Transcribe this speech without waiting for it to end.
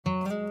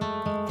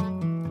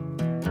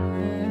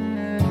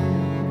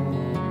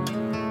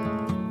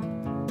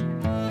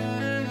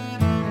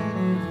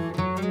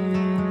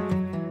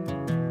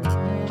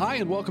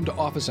and welcome to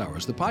Office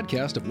Hours, the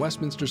podcast of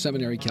Westminster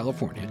Seminary,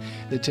 California,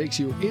 that takes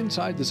you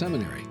inside the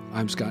seminary.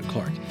 I'm Scott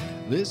Clark.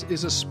 This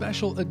is a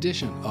special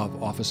edition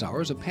of Office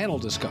Hours, a panel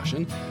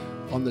discussion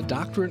on the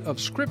doctrine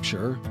of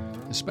Scripture,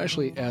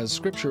 especially as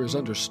Scripture is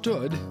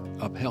understood,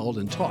 upheld,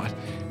 and taught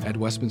at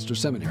Westminster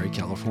Seminary,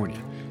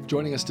 California.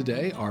 Joining us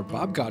today are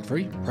Bob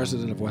Godfrey,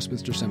 president of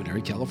Westminster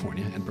Seminary,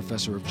 California, and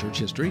professor of church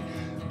history,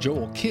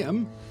 Joel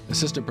Kim,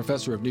 assistant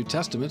professor of New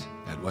Testament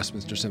at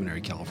Westminster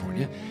Seminary,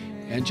 California,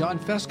 and John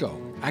Fesko,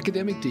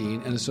 academic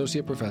dean and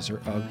associate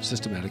professor of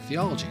systematic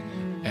theology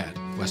at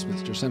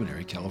Westminster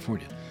Seminary,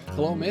 California.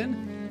 Hello,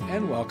 men,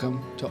 and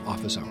welcome to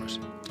Office Hours.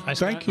 Hi,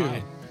 Scott. Thank you.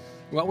 Hi.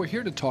 Well, we're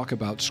here to talk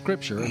about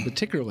Scripture, and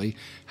particularly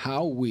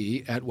how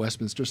we at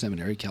Westminster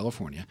Seminary,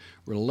 California,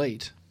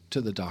 relate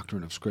to the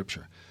doctrine of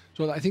Scripture.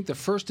 So I think the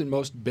first and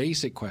most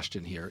basic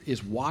question here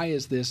is, why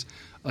is this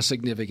a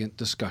significant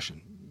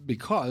discussion?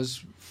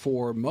 Because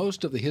for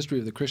most of the history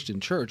of the Christian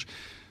church,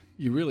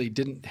 you really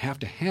didn't have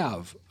to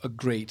have a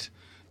great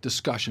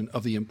discussion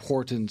of the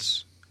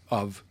importance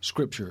of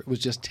Scripture. It was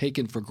just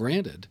taken for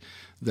granted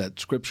that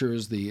Scripture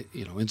is the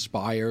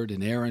inspired,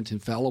 inerrant,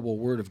 infallible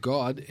Word of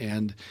God,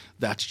 and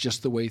that's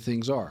just the way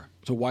things are.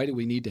 So why do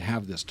we need to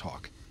have this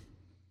talk?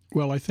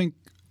 Well, I think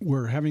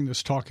we're having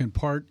this talk in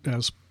part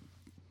as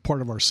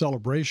part of our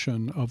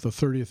celebration of the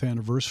 30th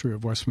anniversary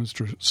of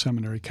Westminster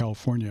Seminary,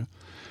 California.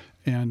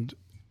 And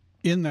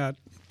in that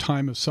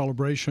time of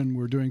celebration,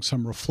 we're doing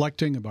some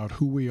reflecting about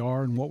who we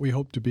are and what we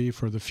hope to be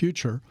for the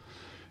future.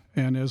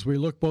 And as we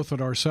look both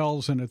at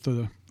ourselves and at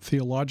the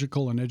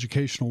theological and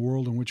educational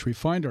world in which we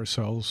find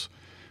ourselves,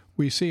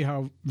 we see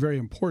how very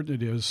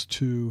important it is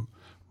to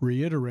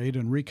reiterate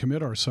and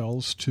recommit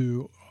ourselves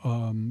to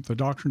the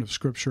doctrine of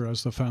Scripture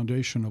as the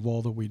foundation of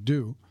all that we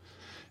do.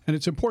 And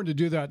it's important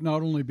to do that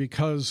not only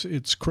because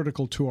it's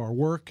critical to our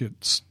work,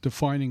 it's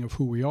defining of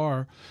who we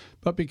are,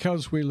 but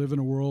because we live in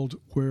a world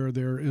where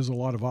there is a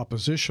lot of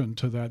opposition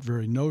to that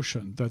very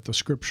notion that the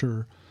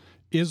Scripture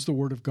is the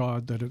Word of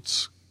God, that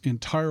it's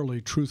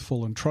entirely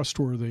truthful and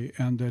trustworthy,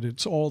 and that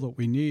it's all that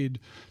we need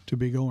to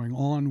be going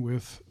on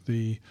with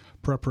the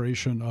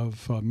preparation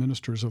of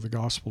ministers of the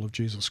gospel of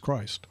Jesus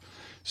Christ.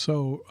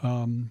 So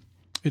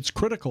it's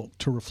critical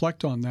to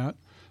reflect on that,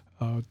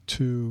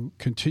 to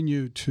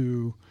continue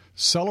to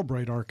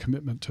celebrate our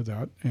commitment to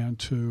that, and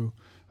to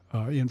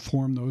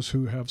inform those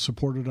who have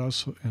supported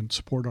us and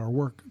support our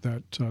work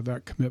that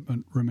that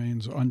commitment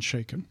remains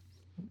unshaken.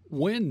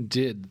 When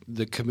did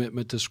the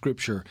commitment to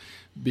Scripture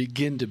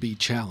begin to be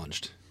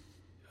challenged?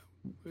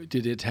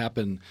 Did it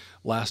happen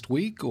last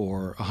week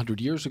or 100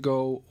 years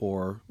ago?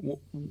 Or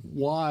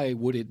why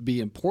would it be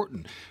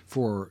important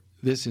for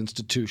this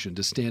institution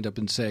to stand up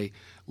and say,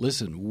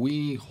 listen,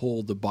 we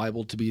hold the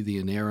Bible to be the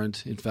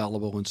inerrant,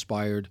 infallible,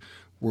 inspired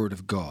Word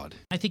of God?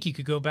 I think you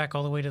could go back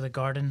all the way to the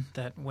garden,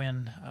 that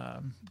when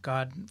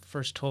God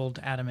first told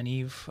Adam and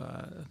Eve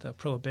the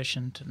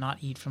prohibition to not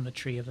eat from the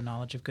tree of the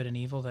knowledge of good and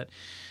evil, that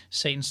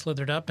Satan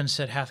slithered up and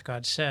said, "Hath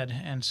God said?"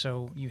 And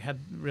so you had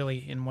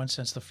really, in one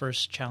sense, the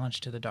first challenge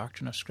to the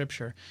doctrine of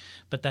Scripture.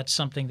 But that's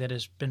something that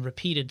has been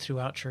repeated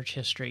throughout church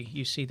history.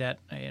 You see that,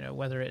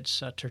 whether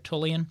it's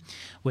Tertullian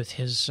with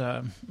his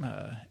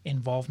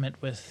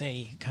involvement with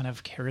a kind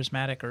of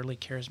early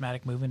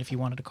charismatic movement, if you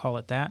wanted to call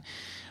it that.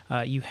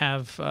 You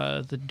have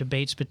the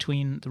debates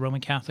between the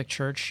Roman Catholic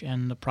Church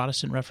and the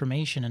Protestant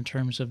Reformation in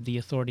terms of the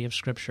authority of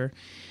Scripture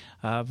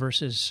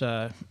versus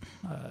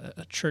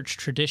church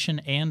tradition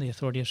and the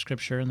authority of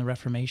Scripture, and the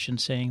Reformation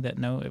saying that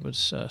no, it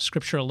was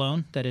Scripture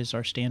alone that is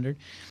our standard.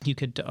 You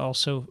could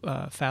also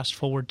fast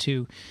forward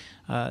to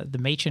the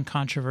Machen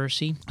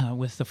controversy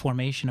with the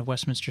formation of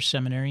Westminster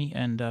Seminary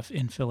and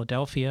in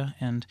Philadelphia,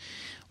 and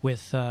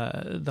with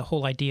the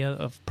whole idea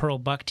of Pearl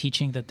Buck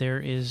teaching that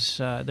there's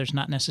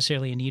not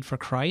necessarily a need for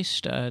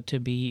Christ to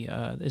be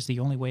is the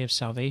only way of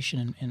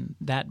salvation, and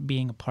that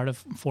being a part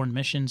of foreign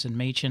missions, and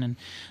Machen and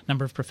a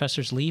number of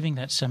professors leaving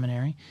that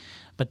seminary.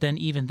 But then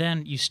even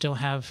then, you still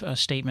have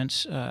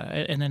statements,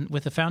 and then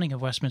with the founding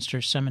of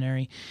Westminster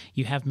Seminary,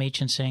 you have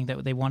Machen saying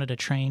that they wanted to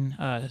train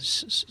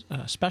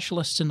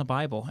specialists in the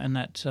Bible, and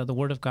that the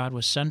Word of God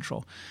was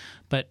central.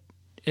 But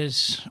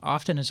as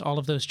often as all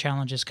of those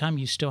challenges come,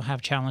 you still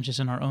have challenges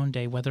in our own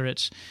day, whether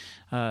it's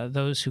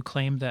those who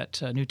claim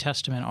that New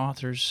Testament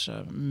authors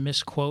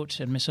misquote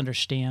and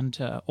misunderstand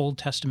Old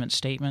Testament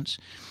statements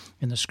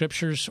in the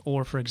Scriptures,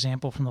 or, for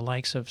example, from the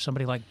likes of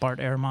somebody like Bart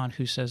Ehrman,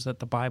 who says that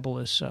the Bible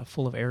is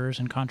full of errors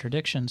and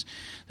contradictions.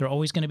 There are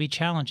always going to be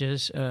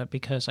challenges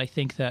because I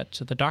think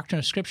that the doctrine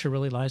of Scripture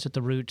really lies at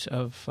the root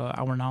of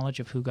our knowledge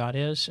of who God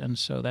is, and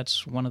so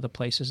that's one of the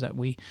places that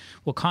we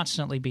will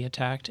constantly be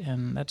attacked,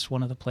 and that's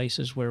one of the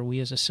places where we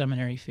as a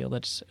seminary feel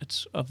that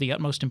it's of the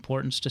utmost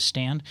importance to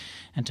stand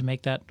and to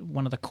make that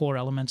one of the core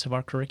elements of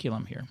our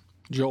curriculum here.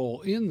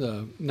 Joel, in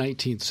the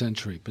 19th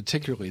century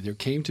particularly, there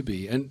came to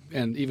be, and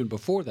even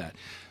before that,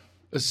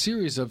 a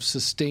series of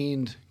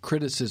sustained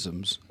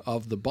criticisms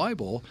of the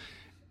Bible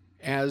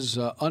as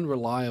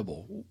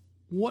unreliable.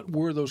 What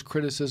were those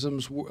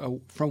criticisms?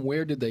 From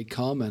where did they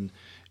come,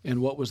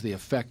 and what was the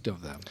effect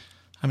of them?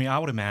 I mean, I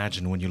would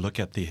imagine when you look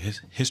at the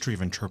history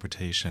of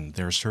interpretation,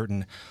 there are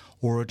certain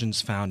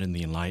origins found in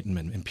the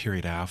Enlightenment and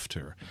period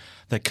after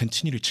that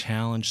continue to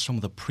challenge some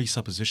of the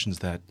presuppositions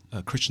that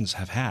Christians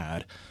have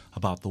had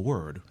about the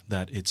Word,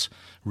 that it's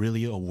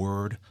really a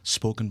word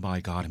spoken by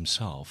God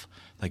himself,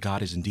 that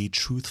God is indeed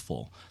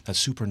truthful, that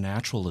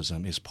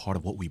supernaturalism is part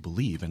of what we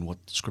believe and what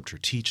Scripture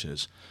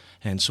teaches,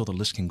 and so the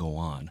list can go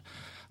on.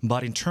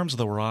 But in terms of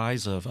the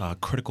rise of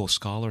critical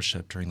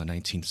scholarship during the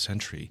 19th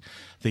century,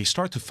 they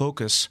start to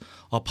focus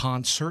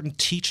upon certain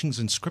teachings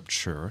in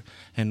Scripture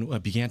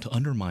and began to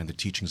undermine the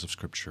teachings of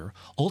Scripture,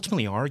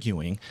 ultimately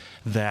arguing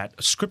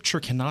that Scripture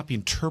cannot be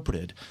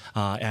interpreted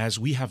as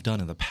we have done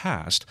in the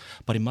past,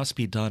 but it must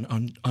be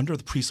done under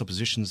the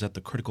presuppositions that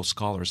the critical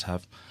scholars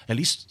have at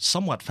least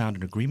somewhat found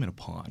an agreement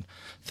upon.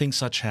 Things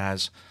such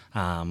as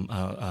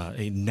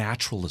a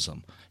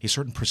naturalism, a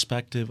certain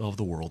perspective of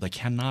the world that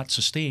cannot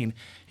sustain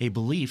a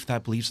belief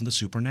that believes in the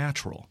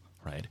supernatural,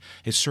 right?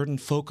 A certain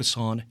focus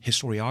on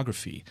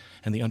historiography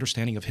and the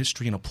understanding of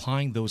history and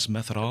applying those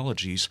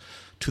methodologies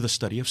to the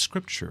study of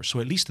Scripture. So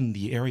at least in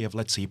the area of,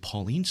 let's say,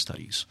 Pauline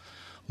studies,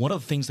 one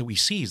of the things that we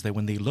see is that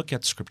when they look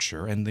at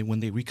Scripture and when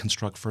they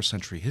reconstruct first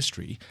century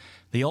history,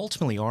 they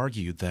ultimately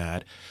argue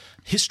that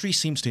history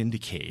seems to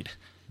indicate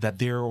that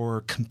there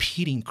were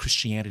competing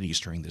Christianities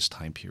during this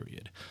time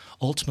period.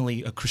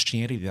 Ultimately, a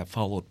Christianity that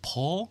followed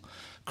Paul,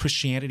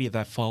 Christianity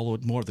that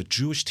followed more of the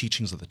Jewish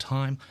teachings of the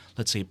time,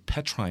 let's say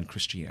Petrine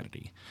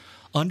Christianity.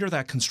 Under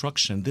that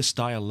construction, this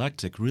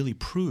dialectic really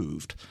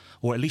proved,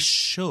 or at least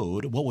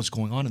showed, what was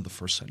going on in the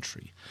first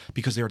century,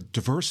 because there are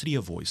diversity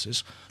of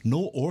voices,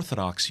 no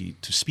orthodoxy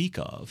to speak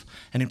of,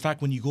 and in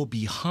fact, when you go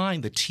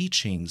behind the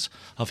teachings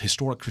of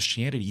historic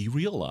Christianity, you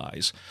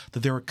realize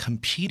that there are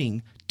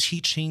competing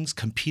teachings,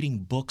 competing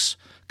books,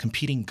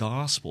 competing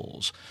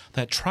gospels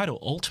that try to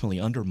ultimately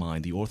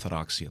undermine the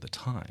orthodoxy of the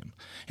time.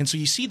 And so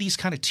you see these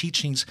kind of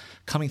teachings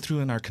coming through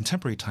in our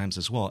contemporary times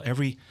as well.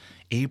 Every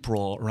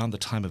April, around the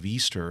time of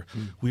Easter,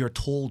 we are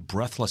told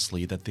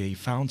breathlessly that they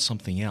found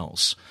something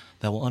else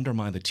that will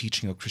undermine the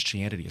teaching of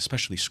Christianity,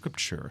 especially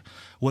Scripture,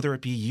 whether it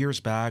be years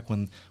back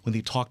when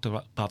they talked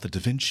about the Da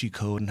Vinci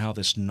Code and how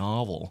this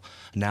novel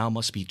now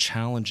must be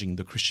challenging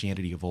the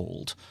Christianity of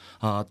old.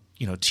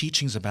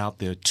 Teachings about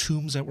the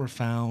tombs that were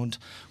found,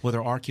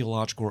 whether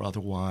archaeological or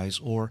otherwise,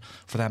 or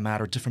for that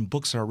matter, different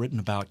books that are written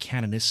about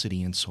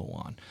canonicity and so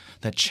on,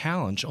 that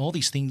challenge, all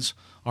these things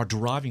are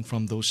deriving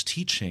from those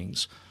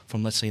teachings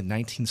from, let's say, the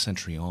 19th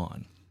century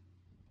on.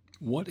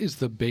 What is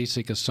the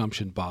basic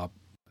assumption, Bob,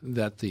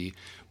 that the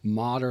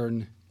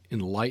modern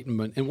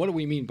Enlightenment, and what do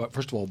we mean,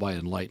 first of all, by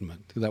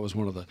Enlightenment? That was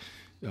one of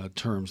the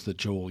terms that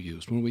Joel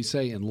used. When we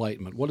say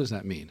Enlightenment, what does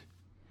that mean?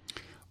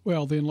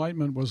 Well, the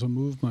Enlightenment was a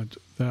movement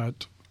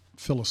that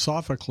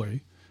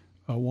philosophically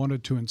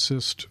wanted to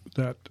insist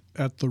that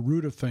at the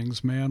root of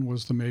things, man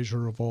was the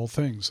measure of all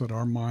things, that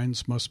our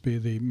minds must be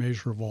the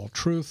measure of all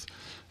truth,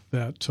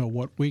 that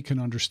what we can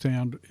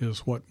understand is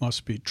what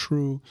must be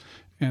true,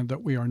 and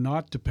that we are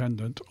not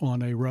dependent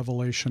on a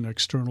revelation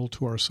external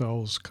to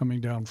ourselves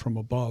coming down from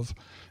above,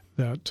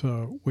 that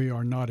we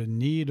are not in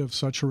need of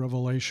such a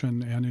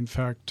revelation. And in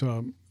fact,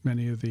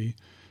 many of the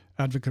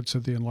advocates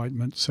of the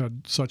Enlightenment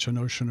said such a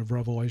notion of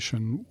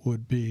revelation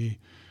would be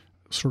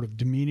sort of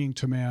demeaning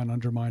to man,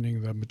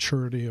 undermining the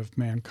maturity of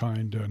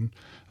mankind,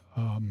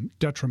 and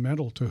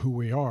detrimental to who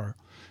we are.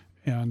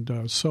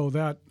 And so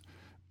that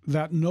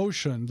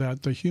notion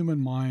that the human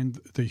mind,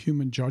 the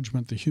human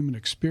judgment, the human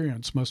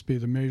experience must be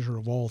the measure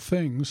of all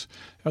things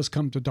has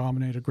come to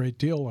dominate a great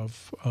deal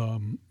of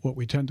what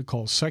we tend to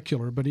call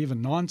secular, but even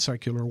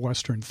non-secular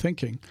Western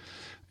thinking.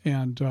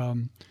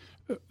 And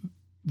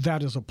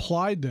that is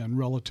applied then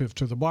relative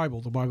to the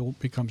Bible. The Bible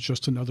becomes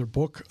just another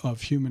book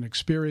of human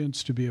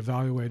experience to be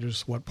evaluated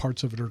as what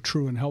parts of it are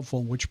true and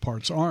helpful and which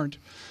parts aren't.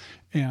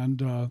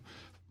 And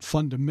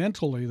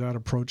fundamentally, that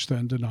approach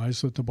then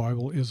denies that the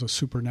Bible is a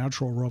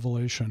supernatural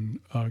revelation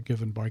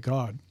given by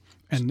God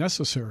and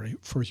necessary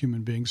for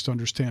human beings to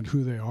understand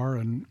who they are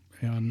and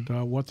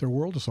what their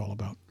world is all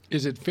about.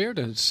 Is it fair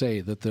to say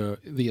that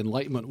the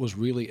Enlightenment was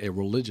really a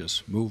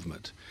religious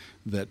movement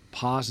that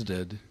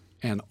posited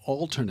an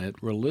alternate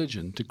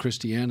religion to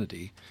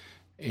Christianity,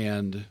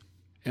 and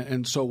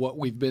so what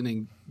we've been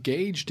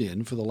engaged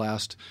in for the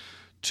last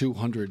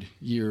 200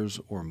 years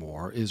or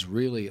more is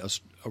really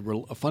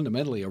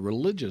fundamentally a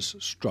religious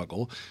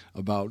struggle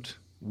about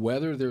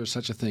whether there is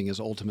such a thing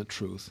as ultimate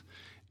truth,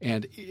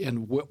 and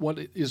what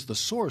is the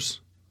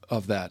source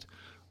of that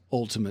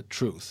ultimate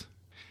truth.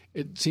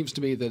 It seems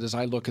to me that as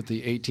I look at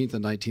the 18th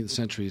and 19th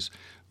centuries,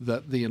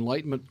 that the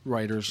Enlightenment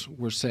writers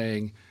were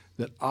saying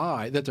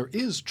that there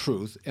is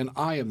truth, and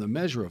I am the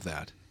measure of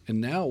that.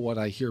 And now what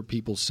I hear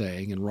people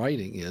saying and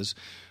writing is,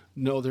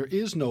 no, there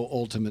is no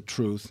ultimate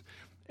truth,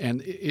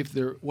 and if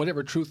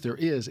whatever truth there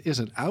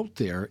isn't out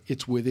there,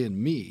 it's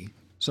within me.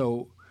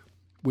 So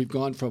we've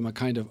gone from a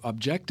kind of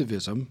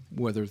objectivism,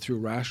 whether through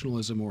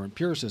rationalism or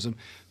empiricism,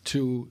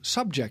 to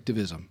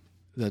subjectivism.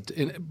 But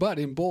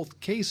in both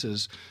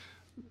cases,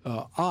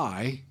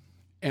 I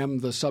am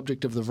the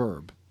subject of the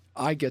verb.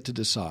 I get to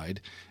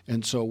decide.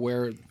 And so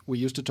where we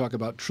used to talk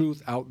about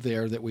truth out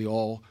there that we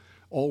all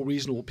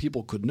reasonable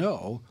people could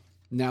know,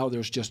 now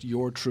there's just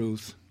your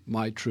truth,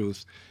 my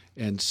truth,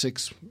 and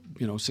 6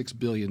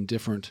 billion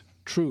different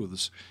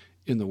truths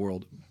in the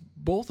world.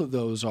 Both of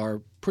those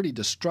are pretty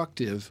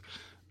destructive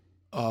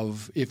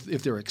of, if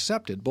they're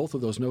accepted, both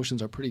of those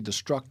notions are pretty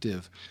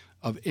destructive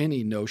of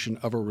any notion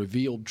of a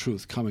revealed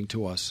truth coming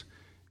to us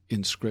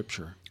in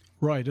Scripture.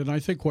 Right, and I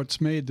think what's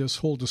made this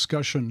whole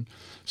discussion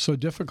so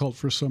difficult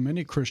for so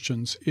many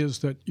Christians is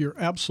that you're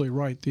absolutely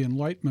right. The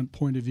Enlightenment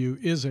point of view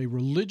is a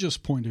religious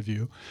point of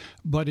view,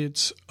 but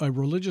it's a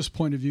religious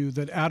point of view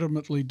that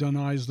adamantly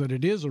denies that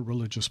it is a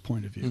religious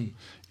point of view.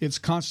 It's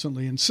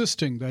constantly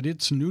insisting that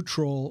it's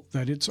neutral,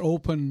 that it's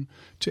open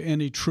to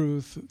any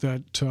truth,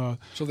 that...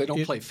 so they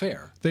don't play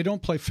fair. They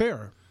don't play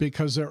fair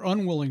because they're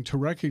unwilling to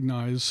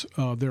recognize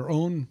their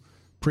own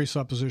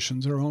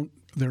presuppositions, their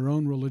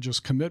own religious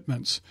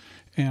commitments,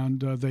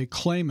 and they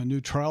claim a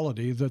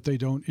neutrality that they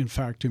don't, in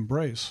fact,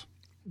 embrace.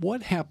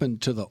 What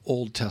happened to the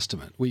Old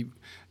Testament?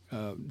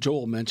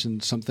 Joel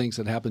mentioned some things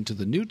that happened to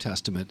the New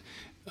Testament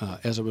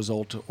as a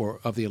result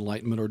of the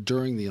Enlightenment or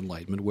during the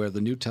Enlightenment, where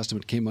the New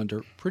Testament came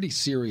under pretty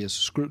serious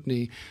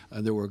scrutiny.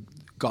 There were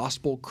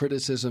gospel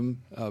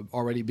criticism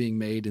already being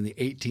made in the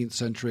 18th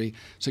century,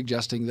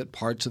 suggesting that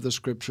parts of the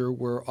Scripture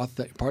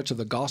parts of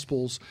the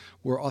Gospels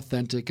were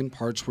authentic and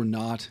parts were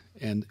not,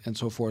 and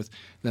so forth.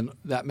 Then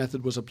that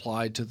method was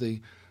applied to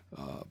the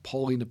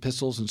Pauline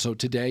epistles, and so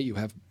today you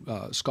have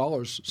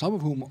scholars, some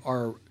of whom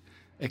are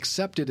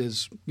accepted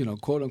as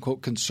quote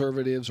unquote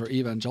conservatives or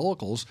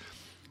evangelicals,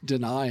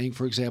 denying,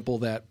 for example,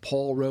 that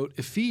Paul wrote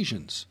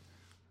Ephesians.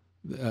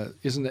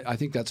 Isn't it? I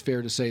think that's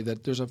fair to say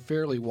that there's a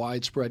fairly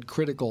widespread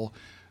critical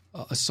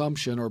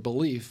assumption or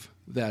belief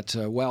that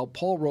while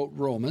Paul wrote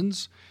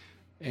Romans,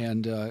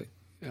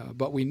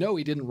 but we know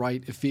he didn't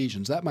write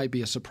Ephesians. That might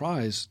be a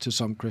surprise to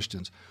some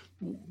Christians.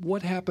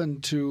 What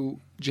happened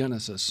to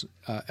Genesis,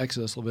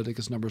 Exodus,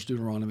 Leviticus, Numbers,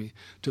 Deuteronomy,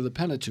 to the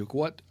Pentateuch?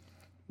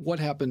 What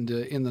happened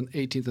in the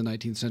 18th and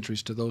 19th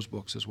centuries to those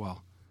books as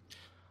well?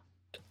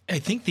 I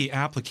think the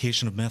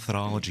application of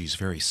methodology is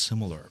very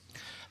similar.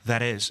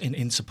 That is,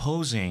 in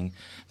supposing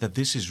that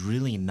this is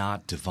really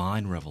not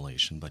divine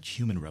revelation, but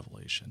human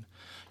revelation,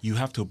 you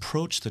have to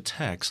approach the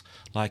text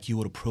like you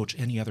would approach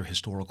any other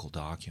historical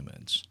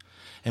documents.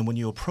 And when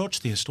you approach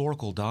the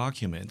historical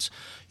documents,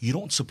 you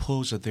don't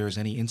suppose that there is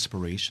any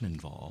inspiration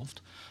involved.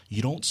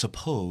 You don't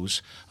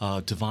suppose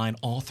divine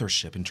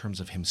authorship in terms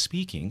of him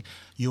speaking.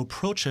 You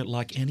approach it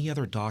like any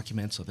other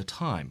documents of the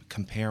time,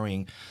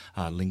 comparing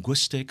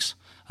linguistics,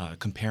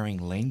 comparing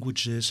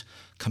languages,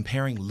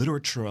 comparing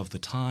literature of the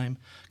time,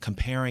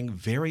 comparing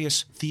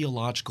various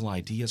theological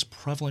ideas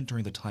prevalent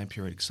during the time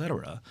period,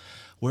 etc.,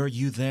 where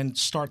you then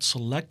start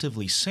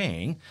selectively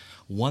saying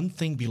one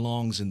thing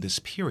belongs in this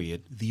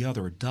period, the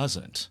other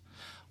doesn't.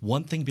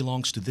 One thing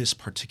belongs to this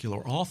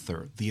particular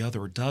author, the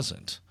other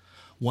doesn't.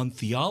 One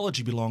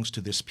theology belongs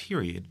to this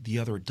period, the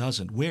other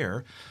doesn't,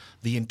 where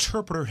the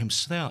interpreter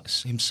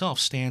himself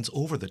stands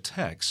over the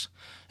text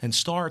and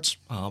starts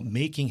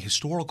making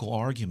historical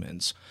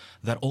arguments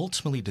that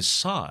ultimately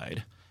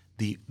decide,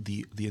 the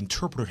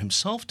interpreter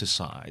himself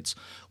decides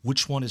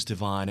which one is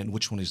divine and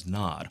which one is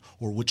not,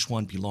 or which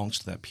one belongs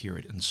to that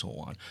period, and so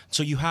on.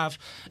 So you have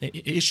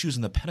issues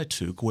in the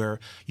Pentateuch where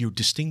you're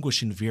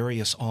distinguishing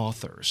various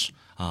authors,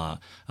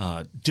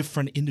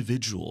 different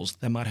individuals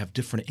that might have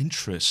different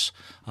interests,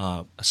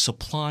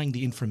 supplying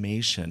the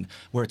information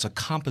where it's a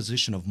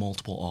composition of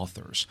multiple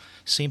authors.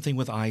 Same thing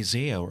with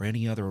Isaiah or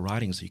any other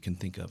writings that you can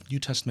think of. New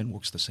Testament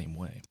works the same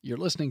way. You're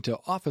listening to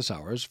Office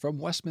Hours from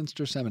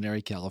Westminster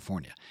Seminary,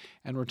 California,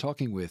 and we're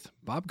talking with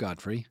Bob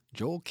Godfrey,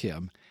 Joel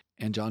Kim,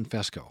 and John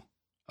Fesko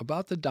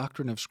about the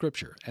doctrine of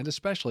Scripture, and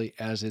especially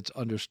as it's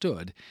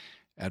understood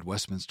at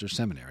Westminster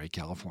Seminary,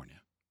 California.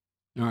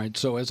 All right,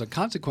 so as a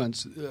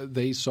consequence,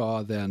 they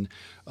saw then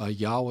a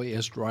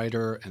Yahwehist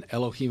writer, an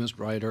Elohimist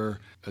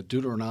writer, a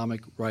Deuteronomic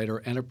writer,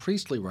 and a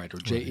priestly writer,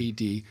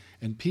 J-E-D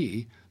and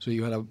P. So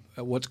you had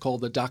what's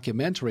called the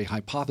documentary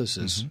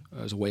hypothesis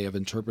as a way of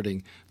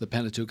interpreting the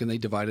Pentateuch, and they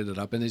divided it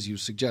up. And as you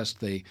suggest,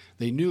 they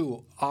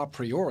knew a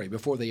priori,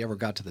 before they ever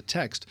got to the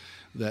text,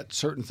 that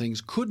certain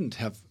things couldn't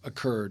have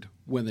occurred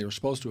when they were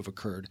supposed to have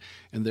occurred,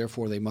 and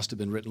therefore they must have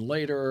been written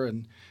later,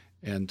 and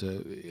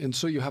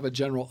so you have a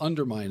general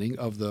undermining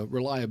of the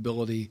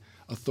reliability,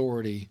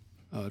 authority,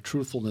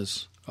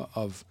 truthfulness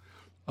of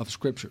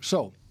Scripture.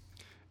 So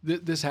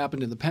this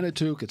happened in the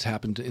Pentateuch. It's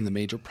happened in the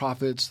major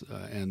prophets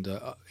and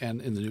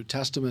in the New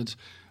Testament.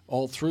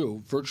 All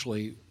through,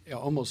 virtually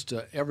almost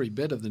every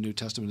bit of the New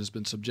Testament has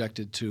been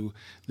subjected to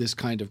this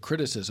kind of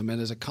criticism.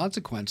 And as a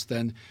consequence,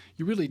 then,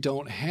 you really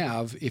don't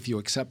have, if you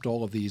accept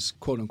all of these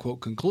quote-unquote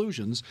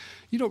conclusions,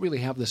 you don't really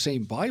have the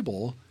same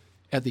Bible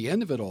at the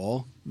end of it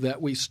all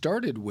that we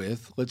started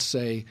with, let's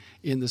say,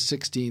 in the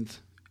 16th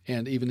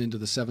and even into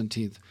the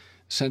 17th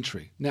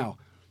century. Now,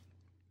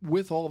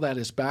 with all that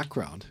as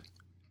background,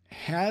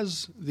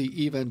 has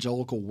the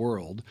evangelical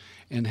world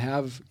and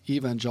have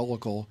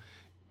evangelical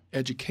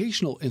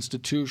educational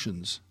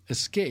institutions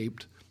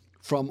escaped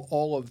from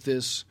all of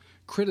this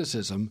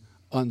criticism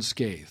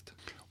unscathed?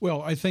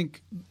 Well, I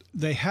think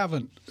they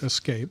haven't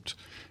escaped,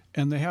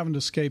 and they haven't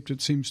escaped,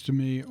 it seems to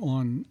me,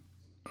 on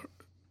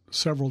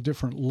several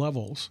different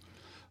levels.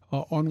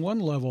 On one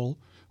level,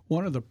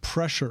 one of the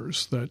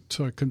pressures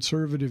that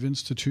conservative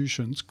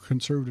institutions,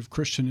 conservative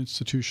Christian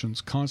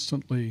institutions,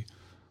 constantly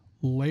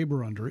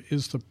labor under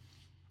is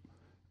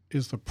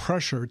the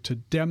pressure to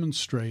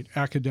demonstrate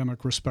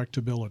academic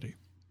respectability.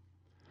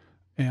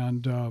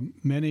 And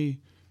many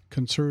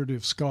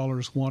conservative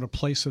scholars want a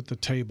place at the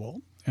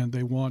table, and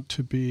they want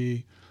to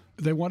be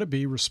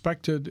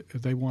respected.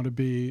 They want to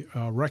be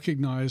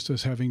recognized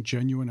as having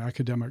genuine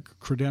academic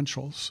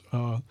credentials.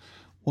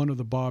 One of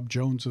the Bob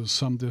Joneses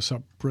summed this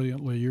up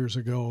brilliantly years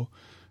ago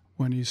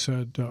when he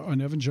said,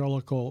 an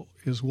evangelical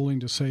is willing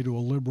to say to a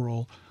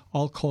liberal,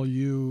 I'll call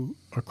you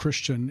a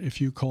Christian if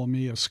you call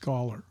me a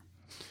scholar.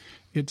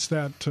 It's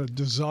that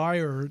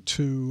desire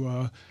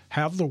to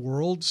have the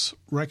world's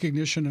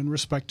recognition and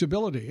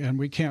respectability, and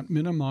we can't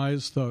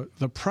minimize the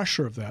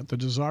pressure of that, the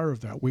desire of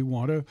that. We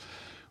want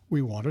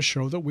to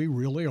show that we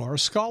really are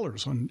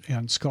scholars,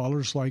 and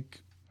scholars,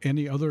 like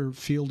any other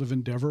field of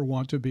endeavor,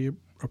 want to be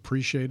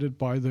appreciated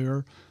by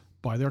their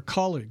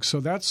colleagues. So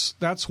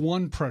that's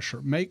one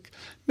pressure. Make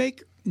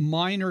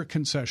minor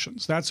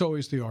concessions. That's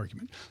always the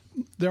argument.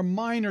 They're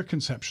minor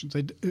concessions.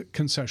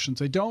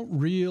 They don't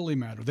really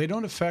matter. They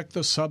don't affect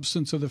the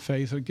substance of the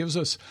faith. It gives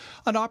us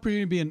an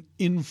opportunity to be an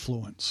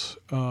influence.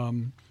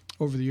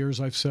 Over the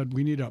years, I've said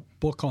we need a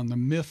book on the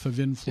myth of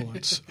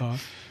influence.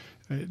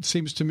 It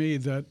seems to me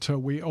that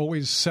we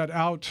always set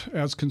out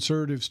as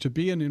conservatives to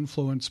be an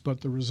influence,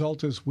 but the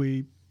result is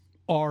we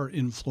are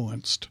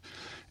influenced.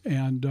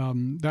 And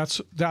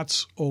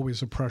that's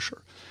always a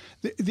pressure.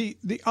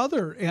 The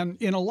other, and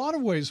in a lot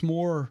of ways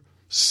more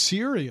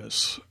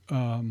serious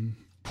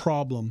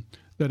problem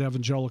that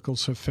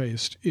evangelicals have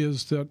faced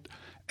is that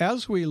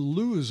as we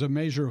lose a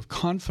measure of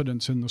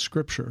confidence in the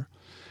Scripture,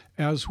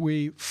 as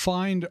we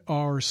find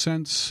our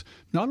sense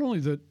not only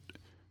that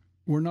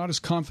we're not as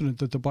confident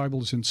that the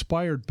Bible is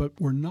inspired, but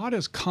we're not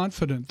as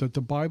confident that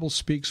the Bible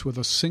speaks with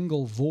a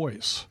single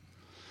voice,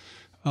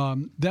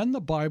 then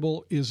the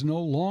Bible is no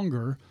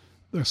longer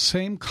the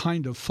same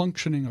kind of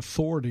functioning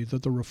authority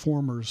that the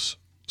Reformers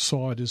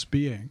saw it as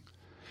being.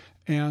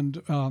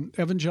 And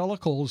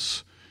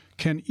evangelicals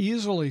can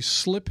easily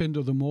slip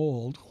into the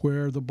mold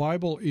where the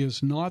Bible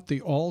is not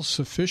the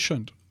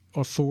all-sufficient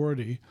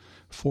authority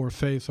for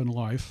faith and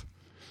life,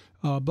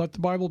 but the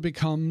Bible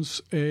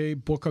becomes a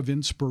book of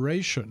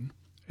inspiration,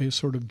 a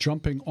sort of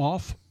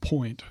jumping-off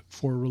point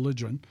for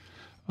religion,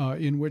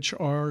 in which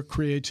our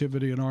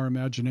creativity and our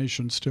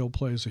imagination still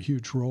plays a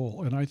huge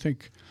role. And I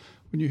think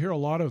when you hear a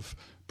lot of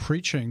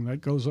preaching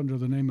that goes under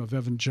the name of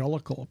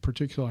evangelical,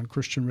 particularly on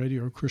Christian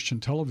radio or Christian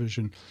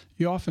television,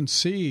 you often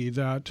see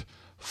that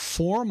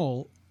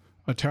formal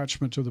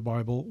attachment to the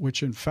Bible,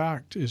 which in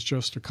fact is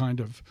just a kind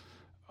of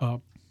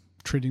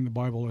treating the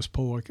Bible as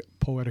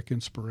poetic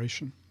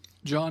inspiration.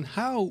 John,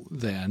 how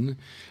then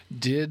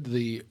did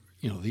the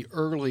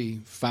early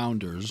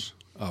founders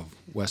of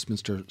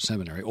Westminster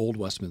Seminary, Old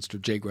Westminster,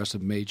 J.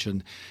 Gresham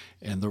Machen,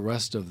 and the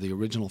rest of the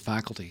original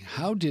faculty,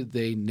 how did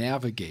they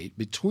navigate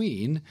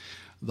between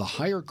the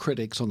higher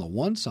critics on the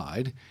one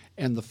side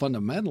and the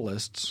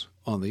fundamentalists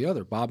on the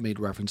other? Bob made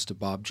reference to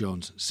Bob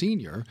Jones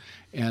Sr.,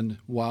 and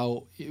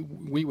while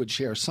we would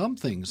share some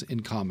things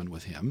in common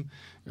with him,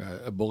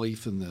 a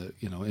belief in the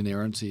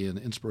inerrancy and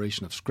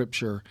inspiration of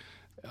Scripture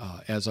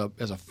as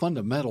a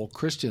fundamental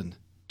Christian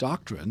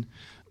doctrine,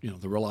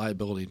 the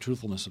reliability and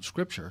truthfulness of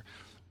Scripture,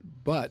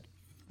 but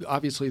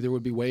obviously there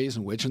would be ways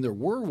in which, and there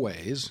were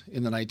ways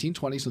in the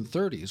 1920s and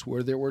 30s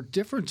where there were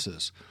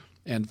differences,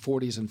 and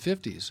 40s and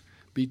 50s,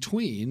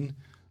 between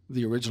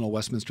the original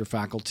Westminster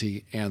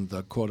faculty and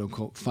the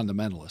quote-unquote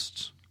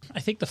fundamentalists. I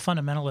think the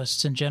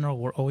fundamentalists in general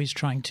were always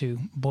trying to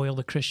boil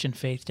the Christian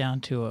faith down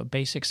to a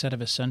basic set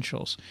of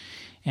essentials.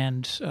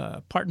 And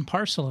part and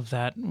parcel of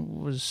that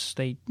was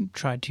they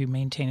tried to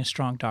maintain a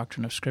strong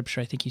doctrine of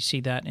Scripture. I think you see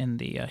that in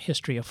the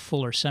history of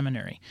Fuller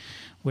Seminary,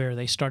 where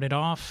they started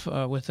off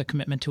with a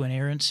commitment to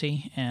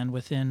inerrancy, and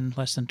within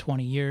less than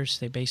 20 years,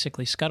 they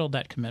basically scuttled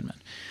that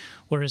commitment.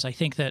 Whereas I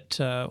think that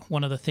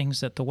one of the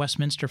things that the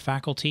Westminster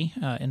faculty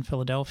in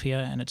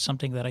Philadelphia, and it's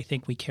something that I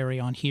think we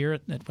carry on here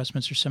at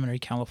Westminster Seminary,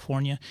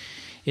 California,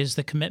 is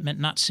the commitment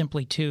not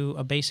simply to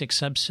a basic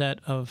subset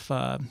of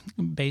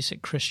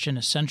basic Christian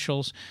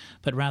essentials,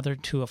 but rather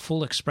to a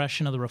full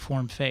expression of the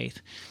Reformed faith.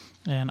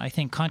 And I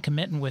think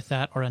concomitant with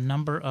that are a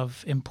number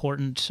of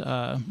important,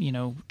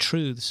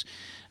 truths,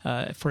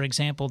 for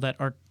example, that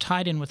are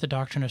tied in with the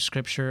doctrine of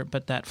Scripture,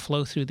 but that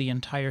flow through the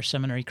entire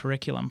seminary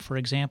curriculum. For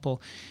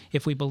example,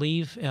 if we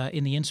believe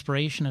in the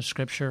inspiration of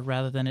Scripture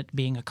rather than it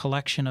being a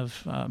collection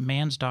of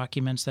man's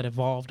documents that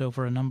evolved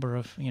over a number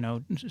of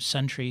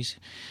centuries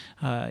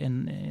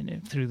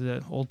through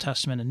the Old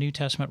Testament and New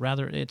Testament,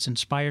 rather it's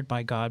inspired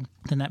by God,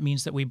 then that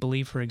means that we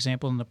believe, for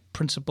example, in the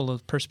principle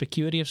of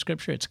perspicuity of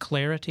Scripture, its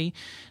clarity,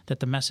 that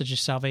the message of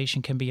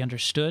salvation can be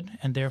understood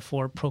and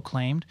therefore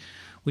proclaimed.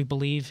 We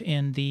believe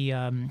in the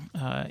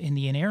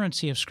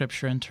inerrancy of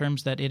Scripture in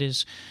terms that it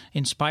is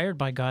inspired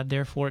by God,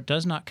 therefore it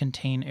does not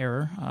contain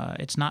error.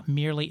 It's not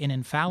merely an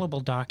infallible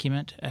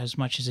document as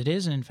much as it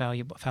is an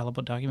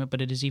infallible document,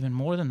 but it is even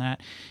more than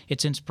that.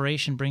 Its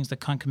inspiration brings the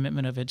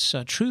concomitant of its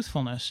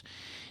truthfulness.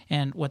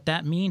 And what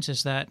that means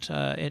is that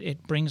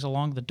it brings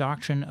along the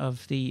doctrine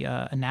of the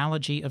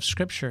analogy of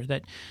Scripture,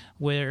 that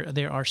where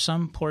there are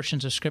some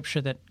portions of Scripture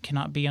that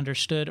cannot be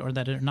understood or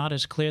that are not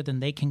as clear, then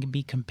they can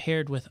be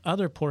compared with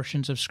other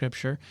portions of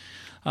Scripture,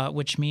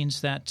 which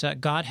means that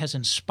God has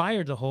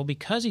inspired the whole.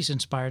 Because He's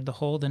inspired the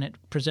whole, then it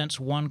presents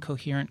one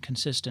coherent,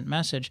 consistent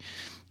message.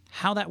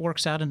 How that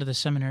works out into the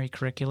seminary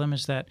curriculum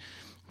is that,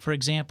 for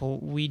example,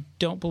 we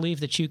don't believe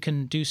that you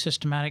can do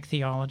systematic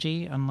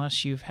theology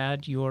unless you've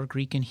had your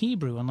Greek and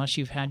Hebrew, unless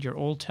you've had your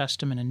Old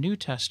Testament and New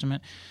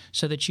Testament,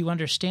 so that you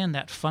understand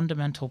that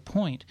fundamental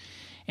point.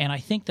 And I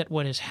think that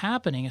what is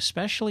happening,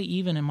 especially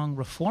even among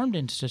Reformed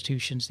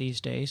institutions these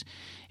days,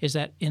 is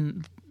that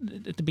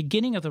at the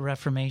beginning of the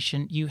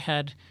Reformation, you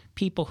had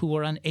people who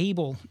were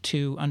unable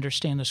to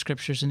understand the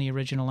Scriptures in the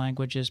original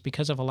languages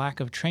because of a lack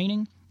of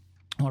training,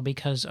 or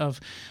because of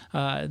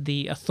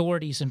the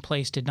authorities in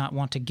place did not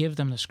want to give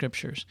them the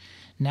Scriptures.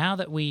 Now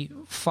that we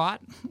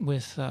fought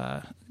with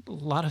a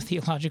lot of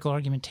theological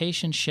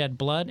argumentation, shed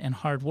blood, and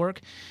hard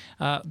work,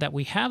 that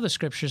we have the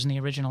Scriptures in the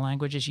original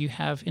languages, you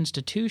have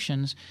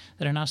institutions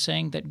that are now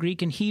saying that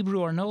Greek and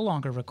Hebrew are no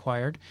longer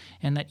required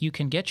and that you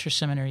can get your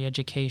seminary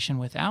education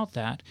without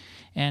that.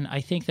 And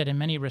I think that in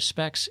many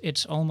respects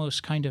it's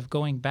almost kind of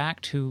going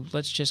back to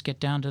let's just get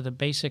down to the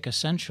basic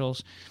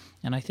essentials.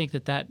 And I think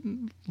that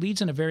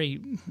leads in a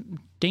very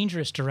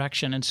dangerous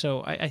direction. And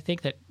so I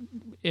think that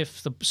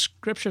if the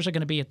Scriptures are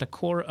going to be at the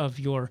core of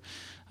your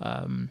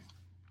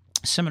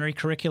seminary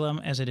curriculum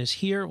as it is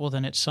here, well,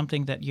 then it's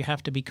something that you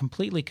have to be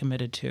completely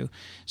committed to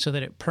so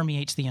that it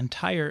permeates the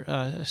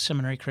entire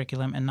seminary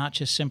curriculum and not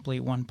just simply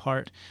one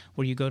part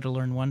where you go to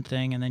learn one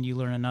thing and then you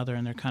learn another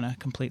and they're kind of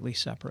completely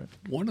separate.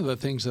 One of the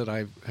things that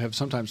I have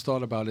sometimes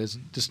thought about is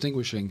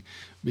distinguishing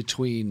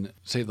between,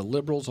 say, the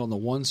liberals on the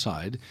one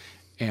side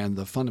and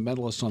the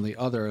fundamentalists on the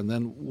other, and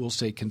then we'll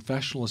say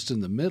confessionalists in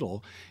the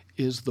middle,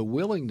 is the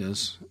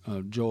willingness,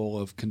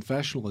 Joel, of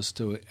confessionalists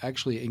to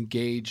actually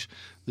engage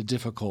the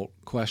difficult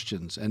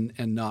questions and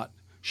not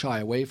shy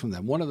away from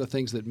them. One of the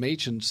things that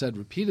Machen said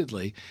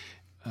repeatedly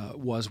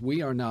was,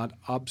 we are not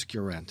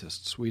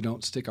obscurantists. We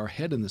don't stick our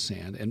head in the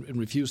sand and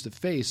refuse to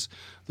face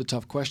the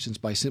tough questions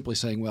by simply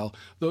saying, well,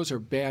 those are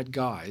bad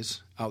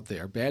guys out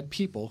there, bad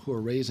people who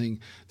are raising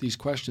these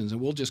questions,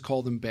 and we'll just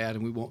call them bad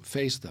and we won't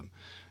face them.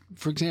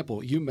 For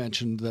example, you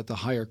mentioned that the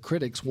higher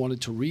critics wanted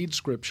to read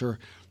Scripture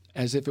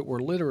as if it were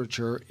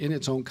literature in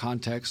its own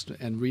context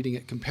and reading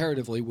it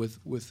comparatively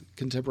with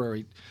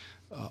contemporary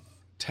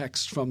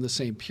texts from the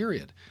same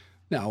period.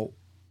 Now,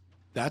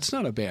 that's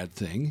not a bad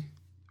thing.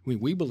 I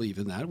mean, we believe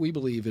in that. We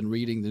believe in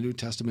reading the New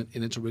Testament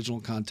in its original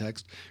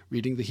context,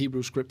 reading the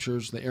Hebrew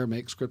Scriptures, the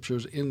Aramaic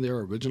Scriptures in their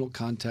original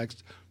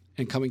context,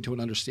 and coming to an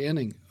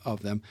understanding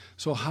of them.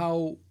 So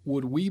how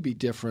would we be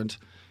different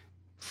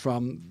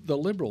from the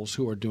liberals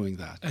who are doing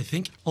that? I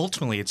think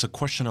ultimately it's a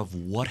question of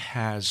what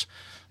has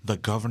the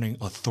governing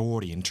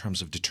authority in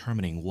terms of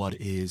determining what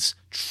is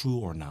true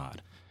or not.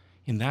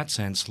 In that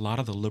sense, a lot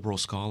of the liberal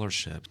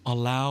scholarship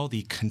allow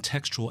the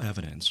contextual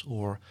evidence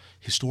or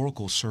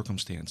historical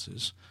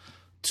circumstances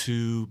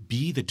to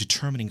be the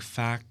determining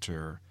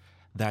factor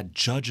that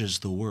judges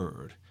the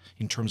word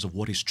in terms of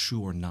what is true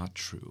or not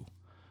true,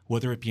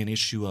 whether it be an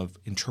issue of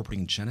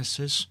interpreting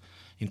Genesis,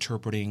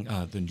 interpreting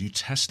the New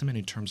Testament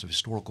in terms of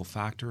historical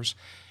factors.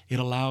 It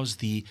allows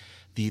the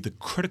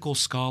critical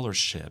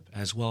scholarship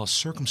as well as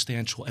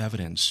circumstantial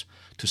evidence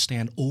to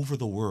stand over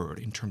the word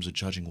in terms of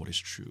judging what is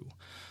true.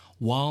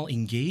 While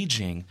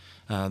engaging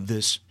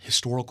this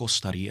historical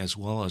study as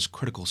well as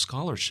critical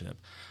scholarship,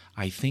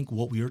 I think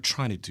what we are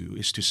trying to do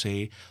is to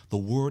say the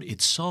word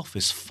itself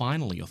is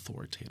finally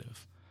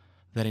authoritative.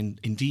 That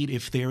indeed,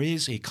 if there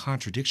is a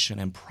contradiction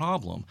and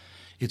problem,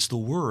 it's the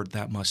word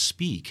that must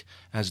speak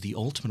as the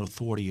ultimate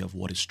authority of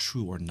what is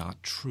true or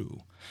not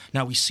true.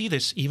 Now, we see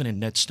this even in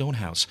Ned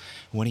Stonehouse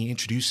when he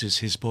introduces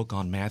his book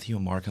on Matthew,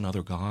 Mark, and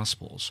other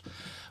Gospels,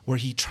 where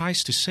he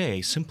tries to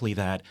say simply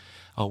that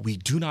we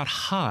do not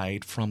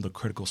hide from the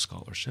critical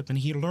scholarship, and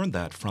he learned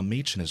that from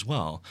Machen as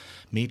well.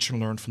 Machen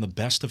learned from the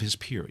best of his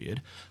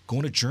period,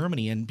 going to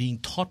Germany and being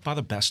taught by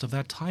the best of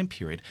that time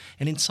period,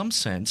 and in some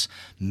sense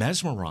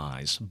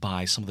mesmerized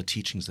by some of the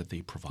teachings that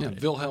they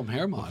provided. Yeah, Wilhelm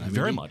Hermann.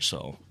 Very much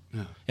so.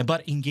 Yeah.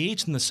 But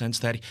engaged in the sense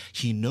that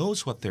he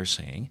knows what they're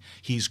saying,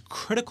 he's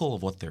critical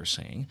of what they're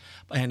saying,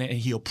 and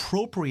he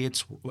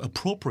appropriates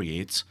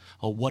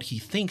what he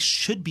thinks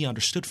should be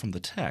understood from the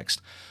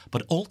text.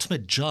 But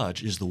ultimate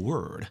judge is the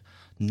word,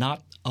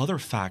 not other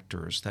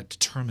factors that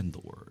determine the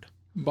word.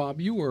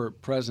 Bob, you were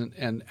present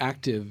and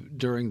active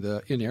during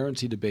the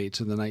inerrancy debates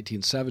in the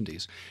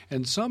 1970s,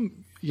 and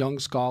some young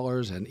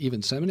scholars and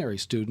even seminary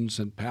students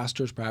and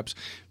pastors perhaps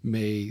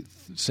may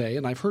say,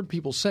 and I've heard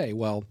people say,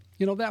 well,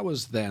 That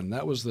was then.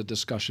 That was the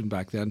discussion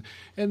back then.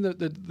 And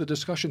the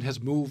discussion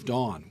has moved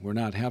on. We're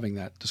not having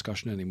that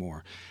discussion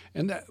anymore.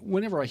 And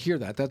whenever I hear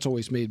that, that's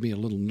always made me a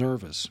little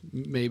nervous.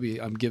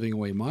 Maybe I'm giving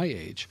away my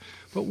age.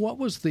 But what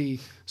was the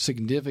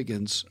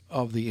significance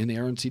of the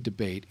inerrancy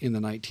debate in the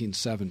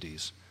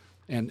 1970s?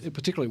 And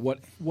particularly,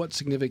 what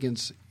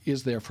significance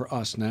is there for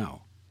us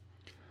now?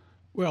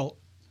 Well,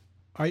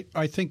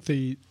 I think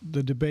the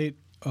debate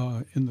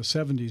in the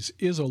 70s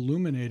is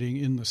illuminating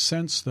in the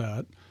sense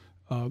that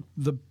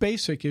the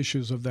basic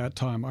issues of that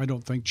time I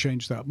don't think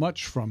changed that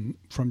much from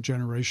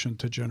generation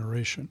to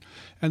generation.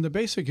 And the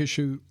basic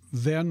issue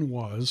then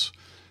was,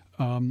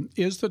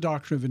 is the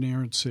doctrine of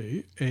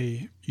inerrancy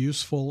a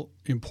useful,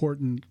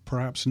 important,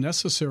 perhaps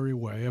necessary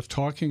way of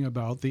talking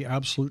about the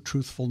absolute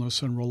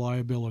truthfulness and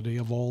reliability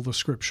of all the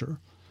Scripture?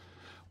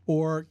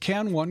 Or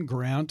can one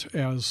grant,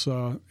 as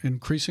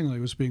increasingly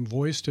was being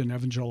voiced in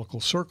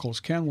evangelical circles,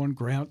 can one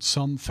grant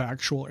some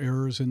factual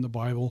errors in the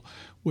Bible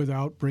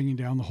without bringing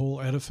down the whole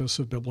edifice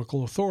of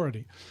biblical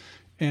authority?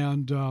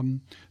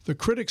 And the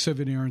critics of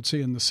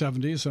inerrancy in the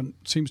 70s, and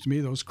it seems to me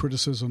those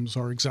criticisms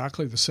are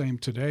exactly the same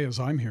today as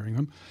I'm hearing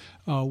them,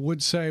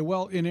 would say,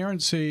 well,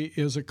 inerrancy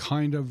is a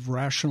kind of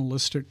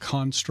rationalistic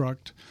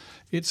construct.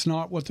 It's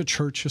not what the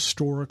church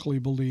historically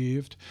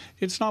believed.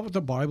 It's not what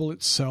the Bible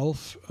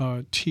itself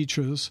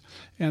teaches.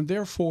 And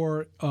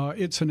therefore,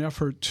 it's an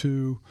effort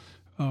to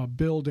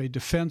build a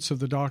defense of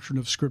the doctrine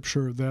of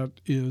Scripture that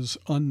is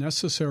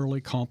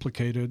unnecessarily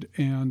complicated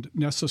and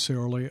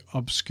necessarily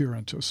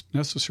obscurantist,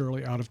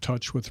 necessarily out of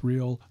touch with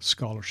real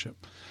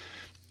scholarship.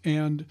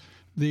 And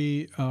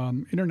the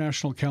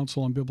International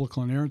Council on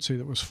Biblical Inerrancy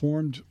that was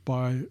formed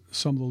by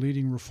some of the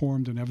leading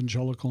Reformed and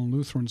Evangelical and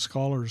Lutheran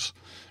scholars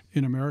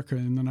in America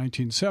in the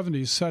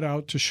 1970s set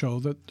out to show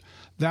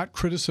that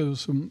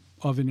criticism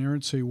of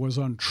inerrancy was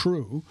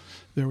untrue.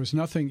 There was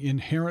nothing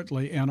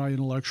inherently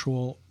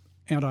anti-intellectual,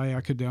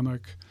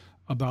 anti-academic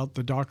about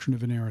the doctrine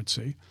of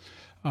inerrancy.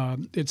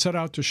 It set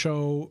out to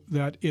show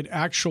that it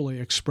actually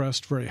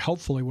expressed very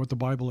helpfully what the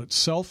Bible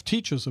itself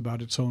teaches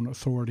about its own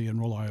authority and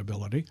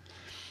reliability,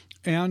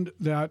 and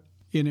that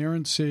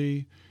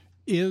inerrancy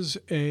is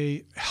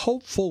a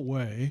helpful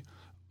way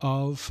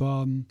of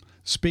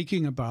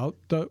speaking about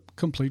the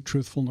complete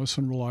truthfulness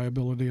and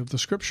reliability of the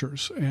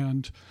Scriptures.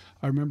 And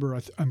I remember,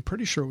 I'm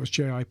pretty sure it was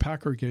J.I.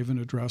 Packer gave an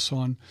address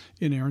on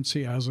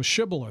inerrancy as a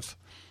shibboleth.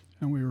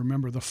 And we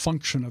remember the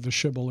function of the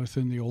shibboleth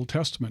in the Old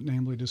Testament,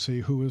 namely to see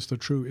who is the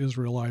true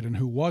Israelite and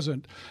who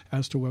wasn't,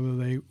 as to whether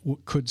they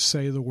could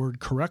say the word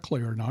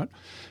correctly or not.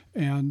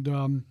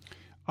 And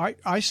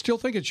I still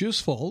think it's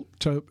useful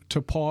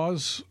to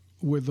pause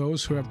with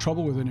those who have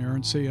trouble with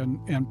inerrancy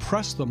and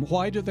press them.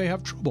 Why do they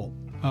have trouble?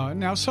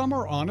 Now, some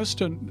are honest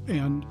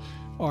and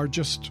are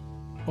just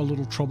a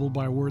little troubled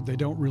by a word they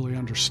don't really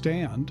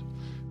understand.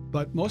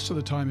 But most of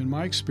the time, in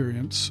my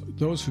experience,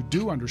 those who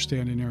do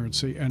understand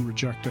inerrancy and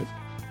reject it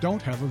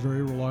don't have a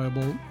very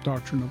reliable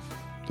doctrine of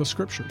the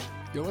Scriptures.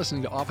 You're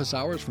listening to Office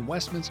Hours from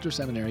Westminster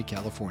Seminary,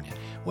 California.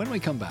 When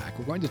we come back,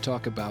 we're going to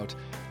talk about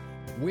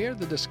where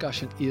the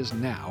discussion is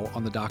now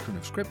on the doctrine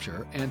of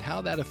Scripture and how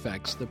that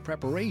affects the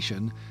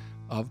preparation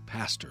of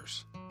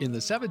pastors. In the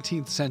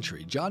 17th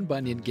century, John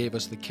Bunyan gave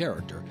us the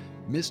character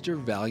Mr.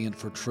 Valiant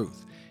for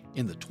Truth.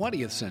 In the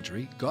 20th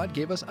century, God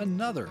gave us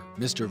another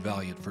Mr.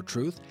 Valiant for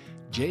Truth,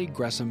 J.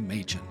 Gresham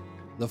Machen,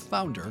 the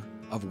founder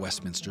of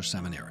Westminster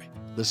Seminary.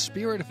 The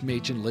spirit of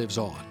Machen lives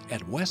on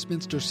at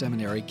Westminster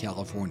Seminary,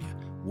 California,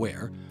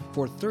 where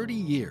for 30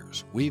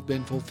 years we've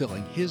been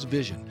fulfilling his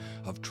vision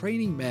of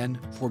training men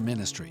for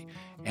ministry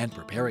and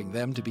preparing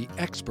them to be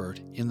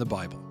expert in the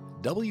Bible.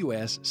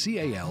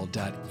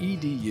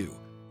 WSCAL.edu,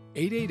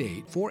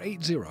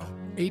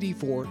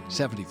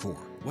 888-480-8474,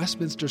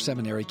 Westminster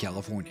Seminary,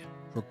 California,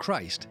 for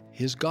Christ,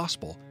 His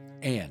gospel,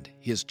 and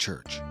His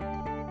church.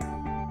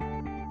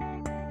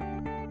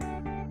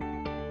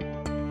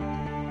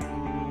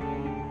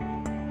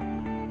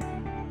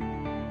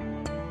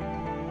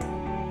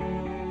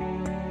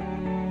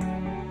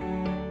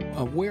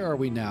 Where are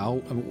we now?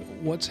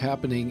 What's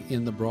happening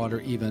in the broader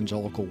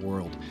evangelical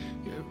world?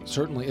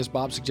 Certainly, as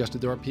Bob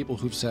suggested, there are people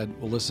who've said,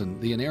 well, listen,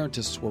 the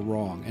inerrantists were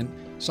wrong.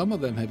 And some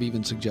of them have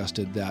even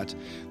suggested that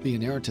the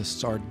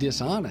inerrantists are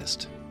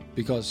dishonest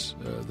because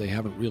they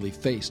haven't really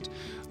faced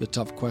the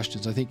tough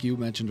questions. I think you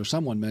mentioned, or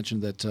someone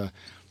mentioned, that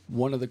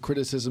one of the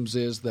criticisms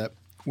is that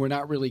we're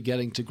not really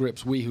getting to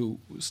grips, we who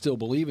still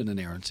believe in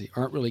inerrancy,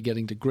 aren't really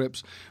getting to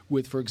grips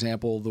with, for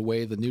example, the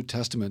way the New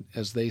Testament,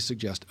 as they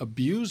suggest,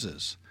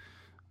 abuses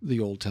the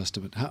Old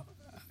Testament.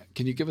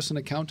 Can you give us an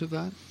account of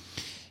that?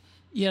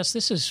 Yes,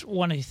 this is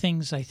one of the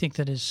things I think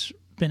that has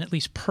been at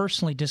least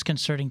personally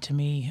disconcerting to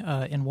me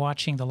in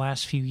watching the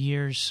last few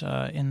years,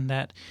 in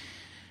that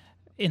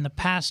in the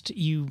past,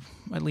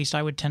 at least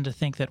I would tend to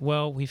think that,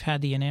 well, we've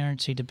had the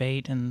inerrancy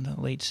debate in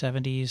the late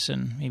 70s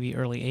and maybe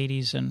early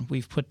 80s, and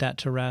we've put that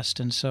to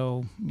rest, and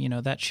so,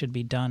 that should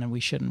be done and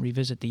we shouldn't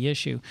revisit the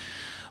issue.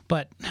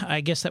 But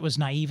I guess that was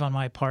naive on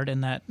my part,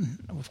 in that,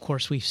 of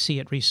course, we see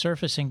it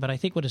resurfacing. But I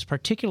think what is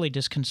particularly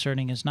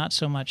disconcerting is not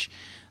so much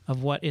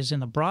of what is in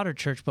the broader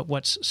church, but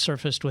what's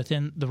surfaced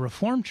within the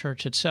Reformed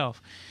Church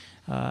itself.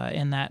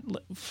 In that,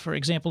 for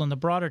example, in the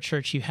broader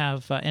church, you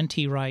have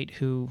N.T. Wright,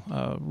 who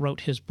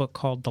wrote his book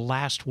called The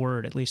Last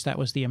Word. At least that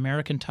was the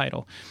American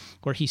title,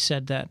 where he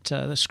said that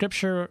the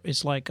Scripture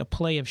is like a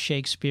play of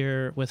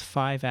Shakespeare with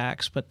 5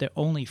 acts, but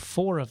only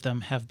 4 of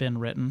them have been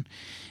written,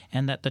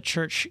 and that the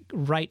church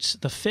writes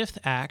the 5th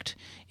act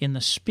in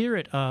the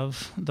spirit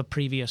of the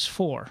previous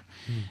 4.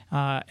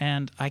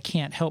 And I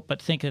can't help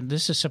but think that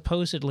this is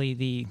supposedly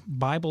the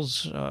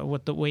Bible's,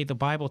 the way the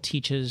Bible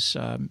teaches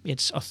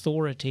its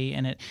authority,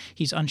 and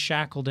he's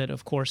unshackled it,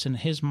 of course, in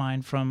his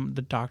mind from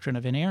the doctrine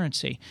of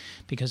inerrancy,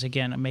 because,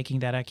 again, I'm making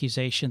that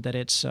accusation that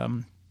it's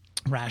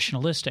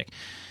rationalistic.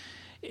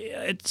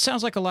 It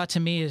sounds like a lot to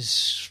me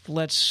is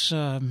let's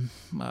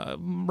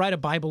write a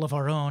Bible of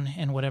our own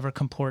and whatever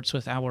comports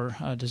with our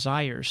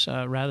desires,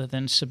 rather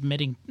than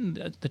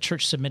the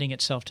church submitting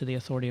itself to the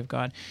authority of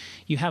God.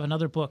 You have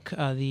another book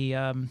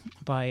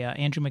by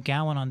Andrew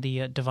McGowan on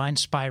the divine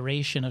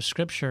inspiration of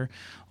Scripture,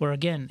 where,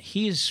 again,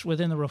 he's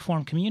within the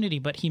Reformed community,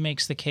 but he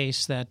makes the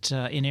case that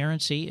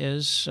inerrancy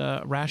is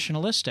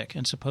rationalistic,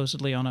 and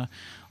supposedly on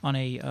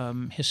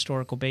a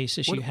historical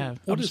basis.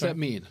 What does that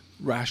mean,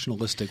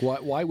 rationalistic?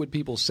 Why would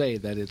people say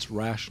that it's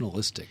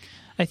rationalistic?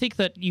 I think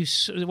that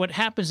what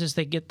happens is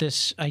they get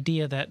this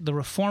idea that the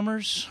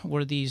Reformers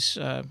were these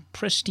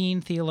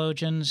pristine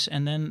theologians,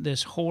 and then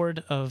this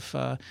horde of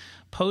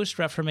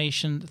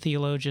post-Reformation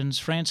theologians,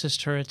 Francis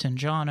Turretin and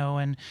John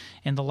Owen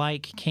and the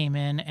like, came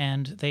in,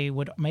 and they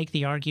would make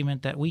the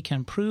argument that we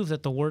can prove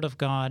that the Word of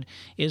God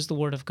is the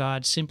Word of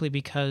God simply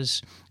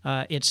because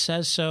it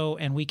says so,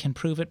 and we can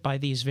prove it by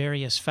these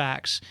various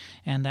facts,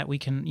 and that we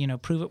can,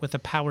 prove it with the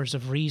powers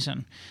of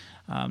reason.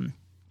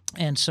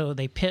 And so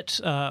they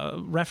pit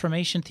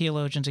Reformation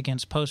theologians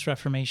against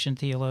post-Reformation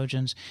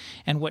theologians.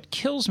 And what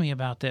kills me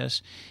about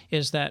this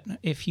is that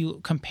if you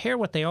compare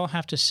what they all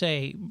have to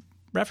say,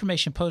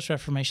 Reformation,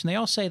 post-Reformation, they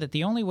all say that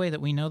the only way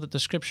that we know that the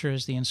Scripture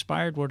is the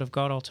inspired Word of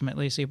God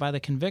ultimately is by the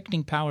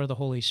convicting power of the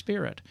Holy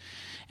Spirit,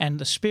 and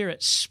the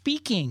Spirit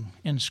speaking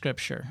in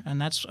Scripture. And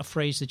that's a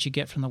phrase that you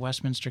get from the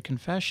Westminster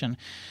Confession.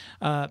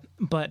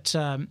 But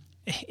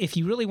if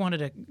you really wanted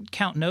to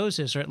count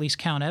noses, or at least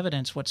count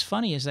evidence, what's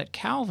funny is that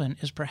Calvin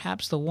is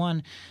perhaps the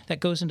one that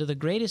goes into the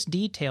greatest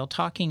detail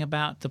talking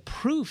about the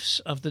proofs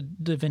of the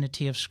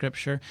divinity of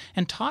Scripture,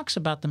 and talks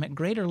about them at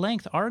greater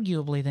length,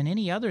 arguably, than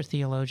any other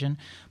theologian,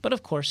 but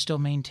of course still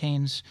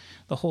maintains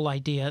the whole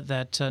idea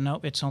that, no,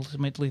 it's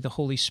ultimately the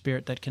Holy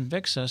Spirit that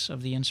convicts us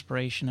of the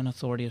inspiration and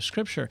authority of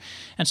Scripture.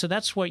 And so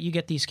that's what you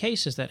get these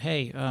cases that,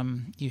 hey,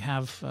 you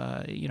have,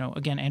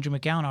 again, Andrew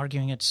McGowan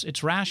arguing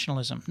it's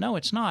rationalism. No,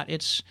 it's not.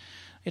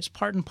 It's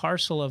part and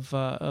parcel of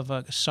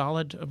a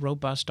solid,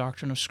 robust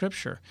doctrine of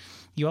Scripture.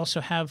 You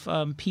also have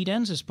Pete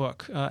Enns'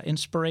 book,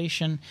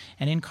 Inspiration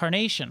and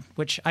Incarnation,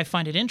 which I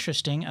find it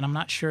interesting, and I'm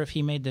not sure if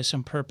he made this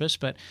on purpose,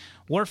 but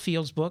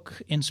Warfield's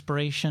book,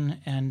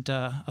 Inspiration and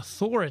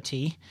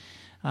Authority,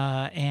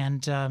 or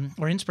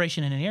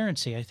Inspiration and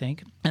Inerrancy, I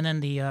think. And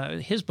then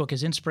his book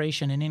is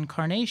Inspiration and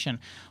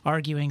Incarnation,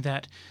 arguing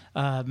that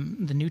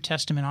the New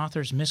Testament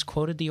authors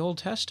misquoted the Old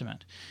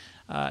Testament.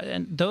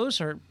 And those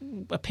are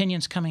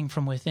opinions coming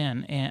from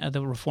within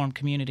the Reformed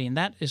community, and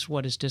that is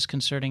what is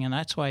disconcerting, and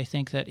that's why I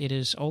think that it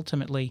is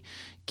ultimately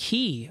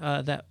key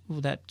that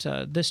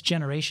this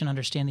generation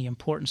understand the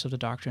importance of the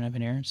doctrine of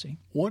inerrancy.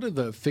 One of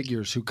the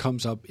figures who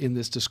comes up in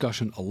this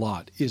discussion a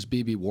lot is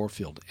B.B.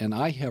 Warfield, and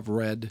I have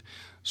read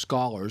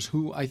scholars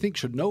who I think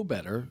should know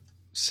better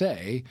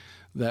say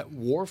that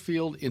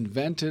Warfield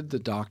invented the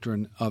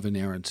doctrine of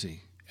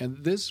inerrancy,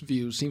 and this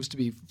view seems to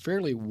be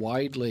fairly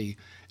widely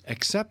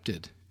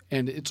accepted.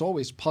 And it's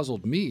always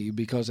puzzled me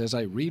because as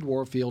I read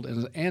Warfield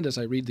and as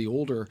I read the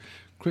older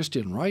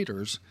Christian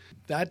writers,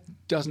 that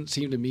doesn't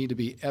seem to me to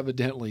be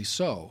evidently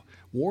so.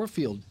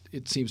 Warfield,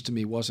 it seems to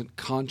me, wasn't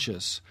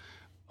conscious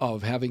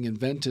of having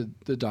invented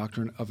the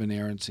doctrine of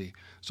inerrancy.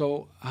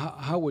 So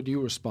how would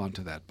you respond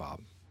to that, Bob?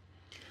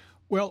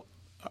 Well,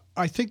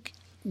 I think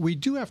we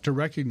do have to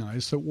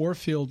recognize that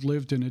Warfield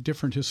lived in a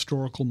different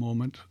historical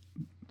moment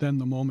than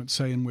the moment,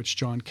 say, in which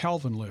John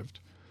Calvin lived.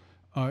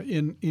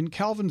 In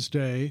Calvin's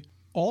day,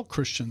 all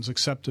Christians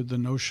accepted the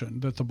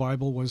notion that the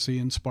Bible was the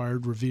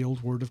inspired,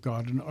 revealed Word of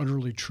God and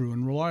utterly true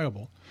and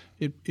reliable.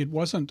 It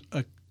wasn't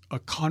a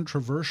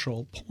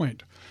controversial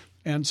point.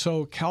 And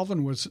so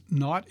Calvin was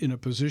not in a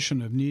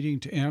position of needing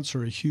to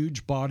answer a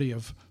huge body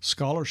of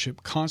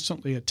scholarship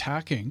constantly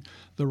attacking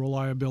the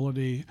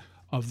reliability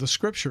of the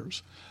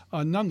Scriptures.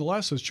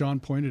 Nonetheless, as John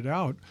pointed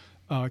out,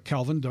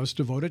 Calvin does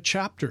devote a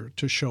chapter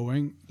to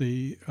showing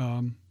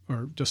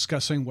or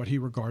discussing what he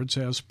regards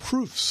as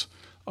proofs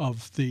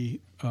of the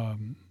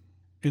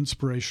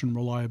inspiration,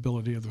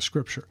 reliability of the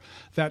Scripture.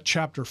 That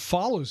chapter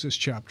follows this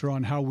chapter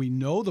on how we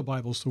know the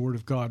Bible's the Word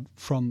of God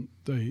from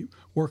the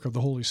work of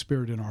the Holy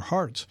Spirit in our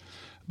hearts.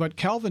 But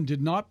Calvin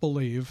did not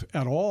believe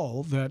at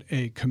all that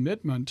a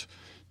commitment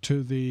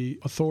to the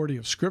authority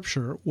of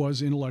Scripture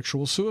was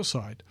intellectual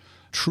suicide.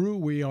 True,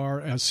 we are,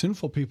 as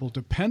sinful people,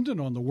 dependent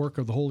on the work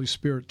of the Holy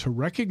Spirit to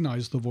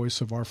recognize the voice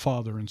of our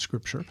Father in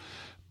Scripture,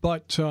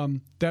 but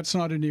that's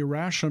not an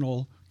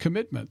irrational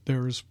commitment.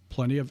 There's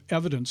plenty of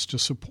evidence to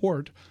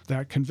support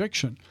that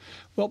conviction.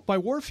 Well, by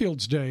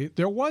Warfield's day,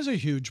 there was a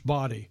huge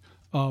body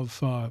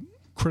of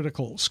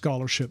critical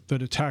scholarship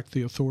that attacked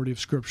the authority of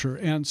Scripture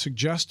and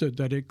suggested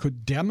that it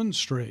could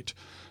demonstrate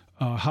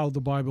how the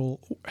Bible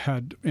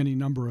had any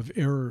number of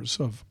errors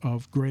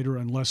of greater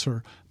and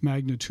lesser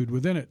magnitude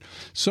within it.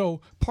 So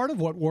part of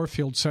what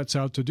Warfield sets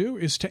out to do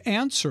is to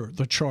answer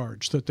the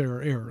charge that there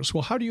are errors.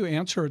 Well, how do you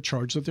answer a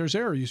charge that there's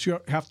errors? You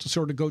have to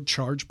sort of go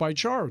charge by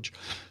charge.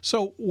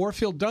 So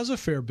Warfield does a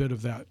fair bit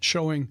of that,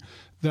 showing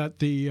that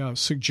the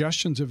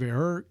suggestions of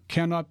error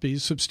cannot be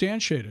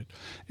substantiated.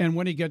 And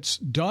when he gets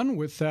done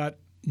with that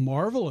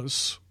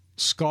marvelous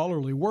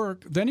scholarly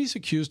work, then he's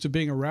accused of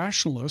being a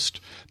rationalist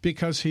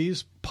because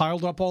he's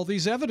piled up all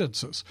these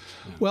evidences.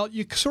 Well,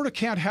 you sort of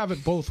can't have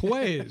it both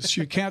ways.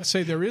 You can't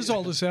say there is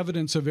all this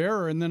evidence of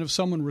error, and then if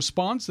someone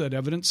responds to that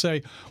evidence,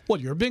 say, well,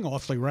 you're being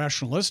awfully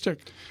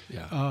rationalistic.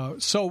 Yeah.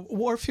 So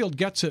Warfield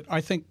gets it,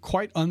 I think,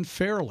 quite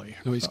unfairly.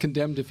 No, he's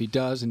condemned if he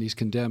does, and he's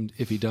condemned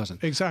if he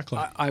doesn't. Exactly.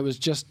 I was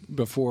just,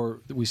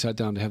 before we sat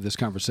down to have this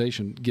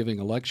conversation, giving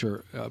a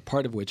lecture,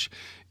 part of which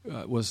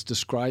was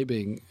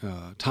describing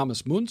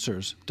Thomas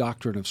Munzer's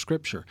doctrine of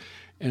Scripture.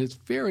 And it's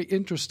very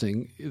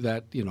interesting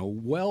that,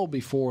 well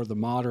before the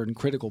modern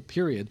critical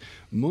period,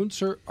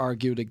 Munzer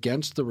argued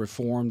against the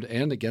Reformed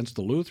and against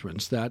the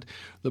Lutherans that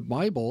the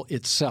Bible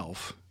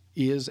itself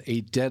is a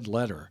dead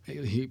letter.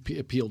 He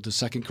appealed to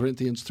 2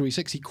 Corinthians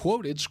 3:6. He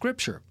quoted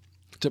Scripture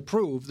to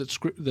prove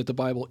that the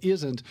Bible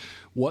isn't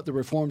what the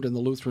Reformed and the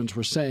Lutherans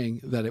were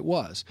saying that it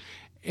was.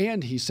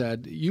 And he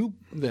said, you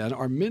then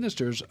are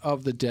ministers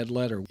of the dead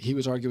letter. He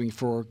was arguing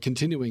for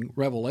continuing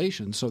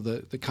revelation, so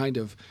the kind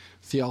of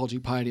theology,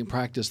 piety, and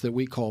practice that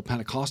we call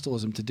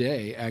Pentecostalism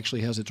today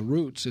actually has its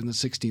roots in the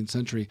 16th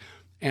century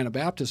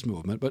Anabaptist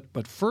movement.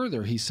 But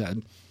further, he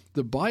said,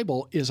 the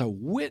Bible is a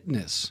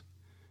witness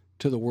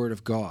to the Word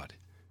of God.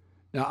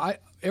 Now,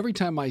 every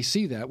time I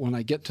see that, when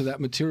I get to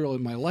that material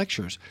in my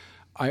lectures,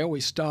 I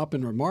always stop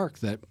and remark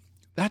that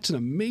that's an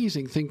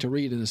amazing thing to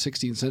read in a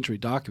 16th century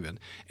document.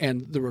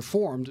 And the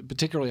Reformed,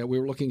 particularly, we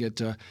were looking at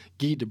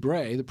Guy de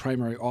Brès, the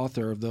primary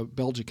author of the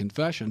Belgic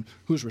Confession,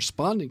 who's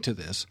responding to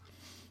this.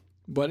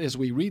 But as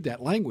we read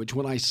that language,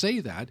 when I say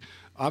that,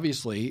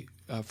 obviously,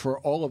 for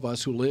all of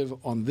us who live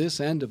on this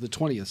end of the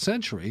 20th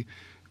century,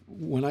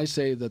 when I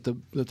say that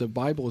the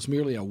Bible is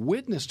merely a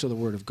witness to the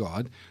Word of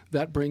God,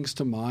 that brings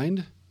to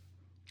mind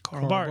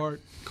Karl Barth.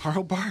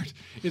 Karl Barth.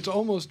 It's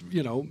almost,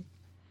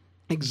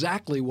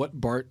 exactly what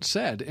Barth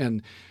said.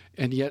 And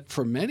yet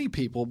for many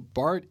people,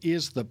 Barth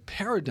is the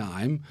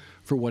paradigm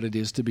for what it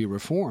is to be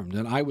Reformed.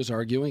 And I was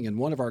arguing, and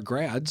one of our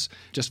grads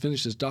just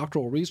finished his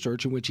doctoral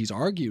research in which he's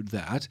argued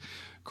that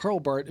Karl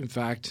Barth, in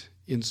fact,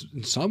 in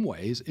some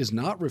ways, is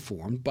not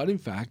Reformed, but in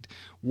fact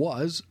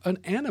was an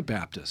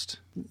Anabaptist.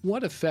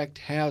 What effect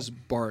has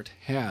Barth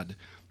had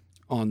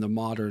on the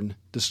modern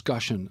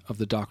discussion of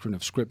the doctrine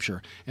of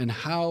Scripture? And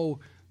how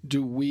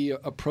do we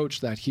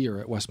approach that here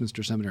at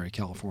Westminster Seminary,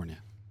 California?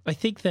 I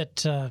think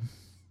that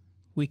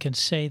we can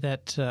say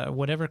that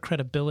whatever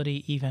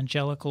credibility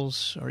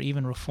evangelicals or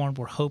even Reformed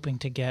were hoping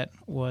to get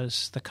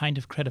was the kind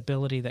of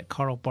credibility that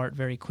Karl Barth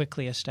very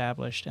quickly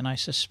established. And I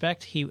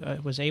suspect he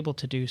was able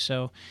to do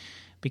so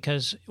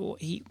because,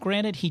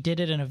 granted, he did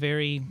it in a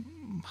very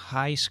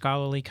high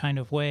scholarly kind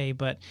of way,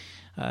 but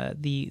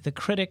the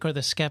critic or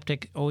the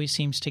skeptic always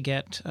seems to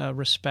get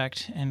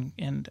respect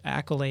and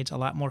accolades a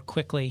lot more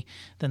quickly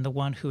than the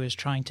one who is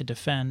trying to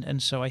defend.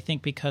 And so I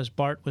think because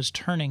Barth was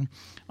turning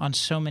on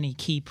so many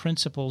key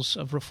principles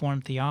of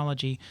Reformed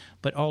theology,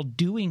 but all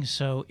doing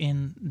so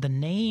in the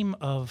name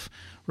of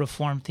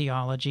Reformed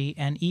theology,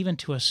 and even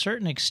to a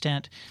certain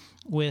extent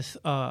with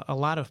a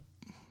lot of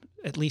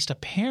at least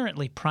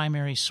apparently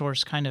primary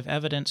source kind of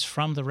evidence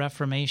from the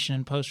Reformation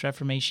and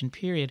post-Reformation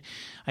period,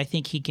 I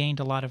think he gained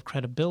a lot of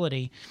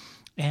credibility.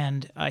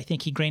 And I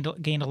think he gained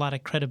a lot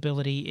of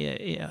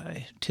credibility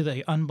to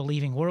the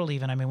unbelieving world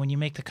even. I mean, when you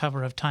make the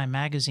cover of Time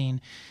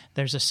magazine,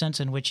 there's a sense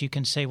in which you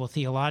can say, well,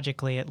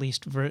 theologically, at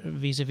least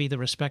vis-a-vis the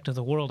respect of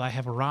the world, I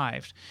have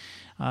arrived.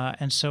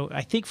 And so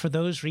I think for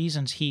those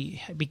reasons,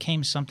 he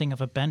became something of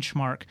a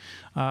benchmark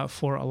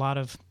for a lot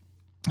of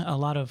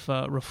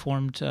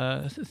Reformed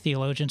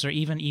theologians or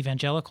even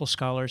evangelical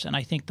scholars. And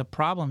I think the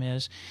problem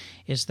is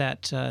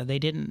that they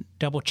didn't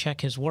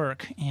double-check his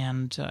work.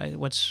 And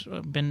what's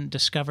been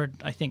discovered,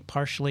 I think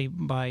partially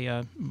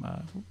by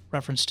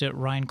reference to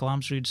Ryan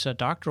Glomsrud's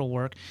doctoral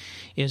work,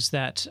 is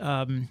that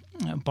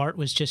Barth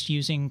was just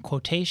using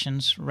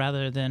quotations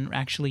rather than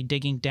actually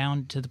digging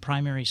down to the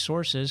primary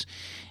sources.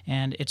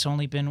 And it's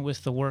only been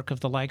with the work of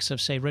the likes of,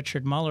 say,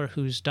 Richard Muller,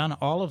 who's done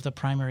all of the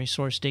primary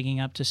source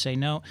digging up to say,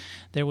 no,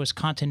 there was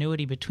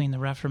continuity between the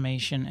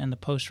Reformation and the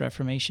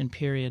post-Reformation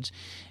periods.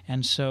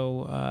 And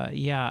so,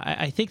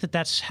 I think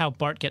that's how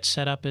Barth gets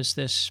set up as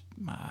this,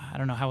 I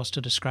don't know how else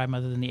to describe him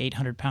other than the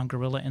 800-pound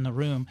gorilla in the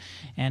room.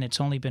 And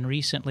it's only been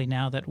recently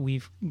now that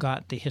we've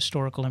got the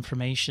historical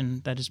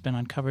information that has been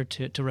uncovered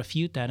to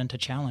refute that and to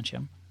challenge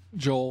him.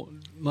 Joel,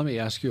 let me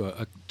ask you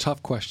a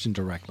tough question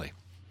directly.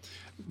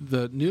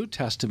 The New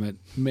Testament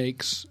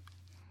makes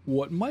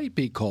what might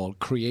be called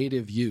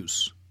creative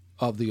use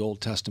of the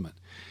Old Testament.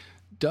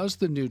 Does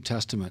the New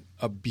Testament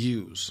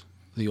abuse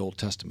the Old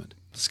Testament?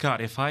 Scott,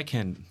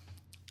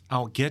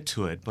 I'll get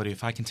to it, but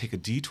if I can take a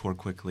detour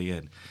quickly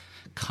and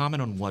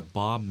comment on what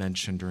Bob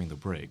mentioned during the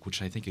break,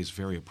 which I think is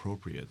very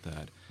appropriate,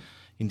 that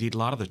indeed a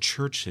lot of the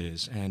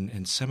churches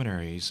and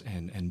seminaries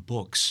and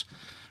books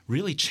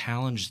really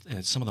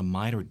challenged some of the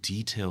minor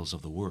details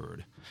of the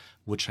Word,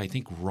 which I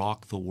think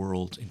rock the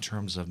world in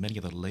terms of many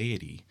of the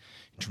laity,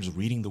 in terms of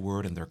reading the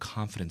Word and their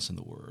confidence in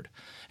the Word.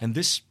 And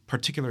this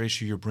particular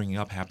issue you're bringing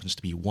up happens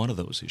to be one of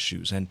those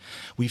issues. And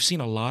we've seen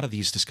a lot of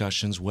these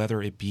discussions,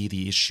 whether it be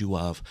the issue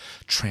of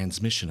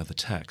transmission of the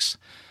text.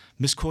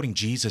 Misquoting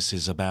Jesus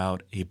is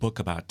about a book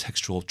about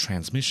textual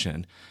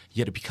transmission,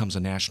 yet it becomes a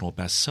national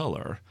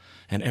bestseller,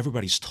 and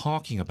everybody's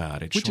talking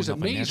about it. Which is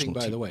amazing,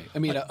 by the way. I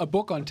mean, a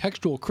book on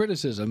textual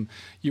criticism,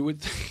 you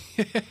would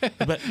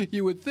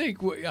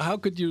think, how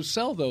could you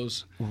sell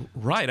those?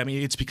 Right. I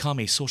mean, it's become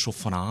a social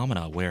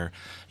phenomena where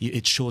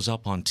it shows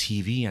up on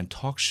TV and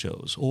talk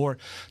shows, or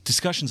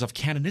discussions of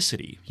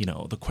canonicity,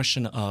 the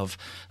question of,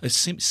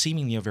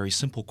 seemingly a very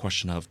simple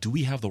question of, do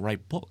we have the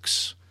right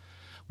books?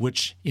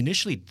 Which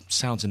initially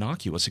sounds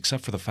innocuous,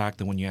 except for the fact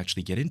that when you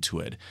actually get into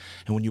it,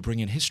 and when you bring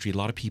in history, a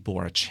lot of people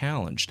are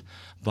challenged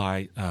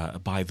by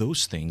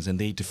those things, and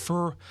they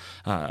defer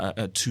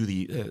to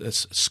the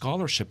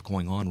scholarship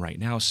going on right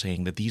now,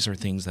 saying that these are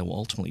things that will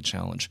ultimately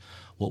challenge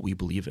what we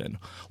believe in.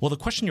 Well, the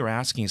question you're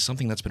asking is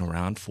something that's been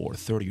around for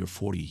 30 or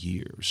 40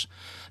 years,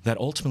 that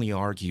ultimately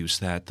argues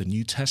that the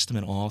New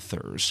Testament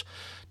authors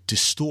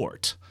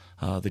distort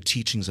the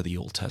teachings of the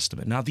Old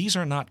Testament. Now, these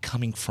are not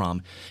coming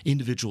from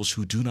individuals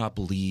who do not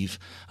believe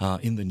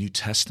in the New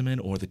Testament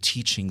or the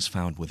teachings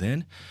found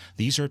within.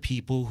 These are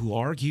people who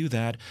argue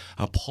that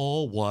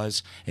Paul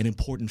was an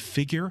important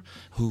figure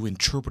who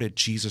interpreted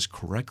Jesus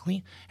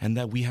correctly, and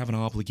that we have an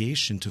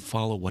obligation to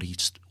follow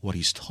what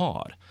he's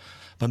taught.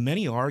 But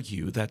many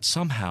argue that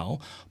somehow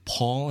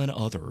Paul and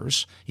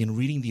others, in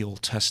reading the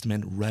Old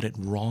Testament, read it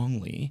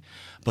wrongly,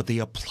 but they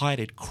applied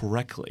it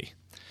correctly.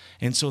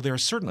 And so there are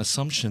certain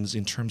assumptions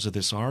in terms of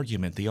this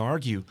argument. They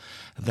argue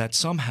that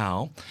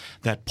somehow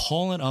that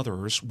Paul and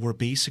others were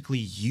basically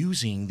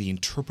using the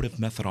interpretive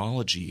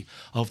methodology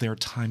of their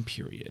time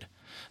period.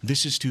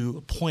 This is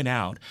to point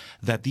out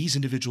that these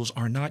individuals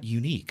are not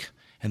unique,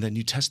 and the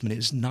New Testament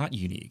is not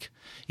unique.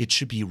 It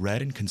should be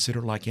read and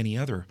considered like any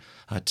other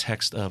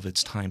text of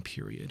its time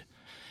period.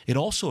 It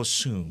also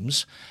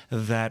assumes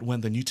that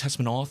when the New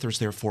Testament authors,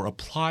 therefore,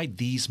 applied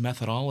these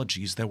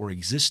methodologies that were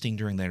existing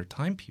during their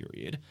time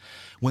period,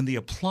 when they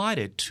applied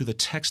it to the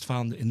text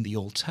found in the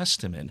Old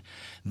Testament,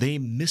 they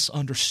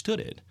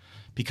misunderstood it.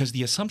 Because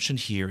the assumption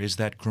here is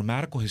that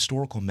grammatical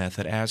historical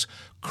method as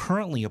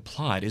currently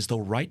applied is the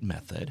right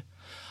method.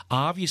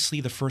 Obviously,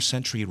 the first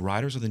century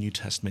writers of the New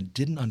Testament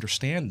didn't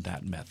understand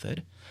that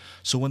method.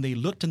 So when they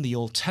looked in the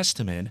Old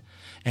Testament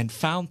and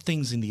found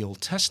things in the Old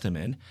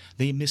Testament,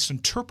 they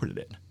misinterpreted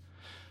it.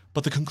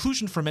 But the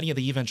conclusion for many of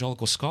the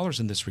evangelical scholars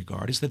in this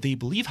regard is that they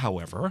believe,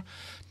 however,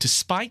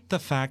 despite the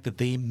fact that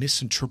they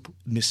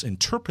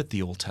misinterpret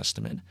the Old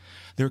Testament,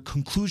 their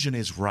conclusion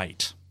is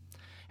right,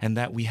 and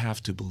that we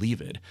have to believe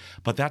it.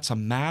 But that's a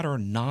matter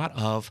not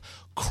of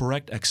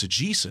correct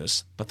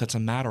exegesis, but that's a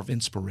matter of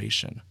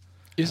inspiration.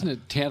 Isn't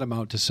it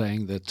tantamount to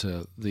saying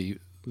that the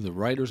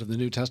writers of the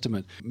New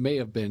Testament may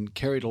have been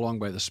carried along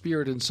by the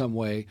Spirit in some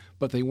way,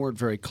 but they weren't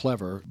very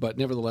clever, but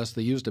nevertheless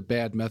they used a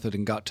bad method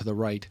and got to the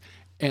right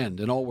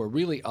end, and all we're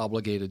really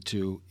obligated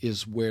to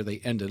is where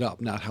they ended up,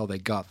 not how they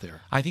got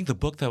there? I think the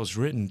book that was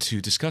written to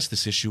discuss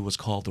this issue was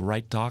called The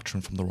Right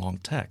Doctrine from the Wrong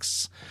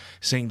Texts,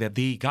 saying that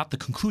they got the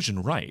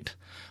conclusion right,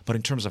 but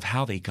in terms of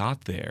how they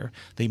got there,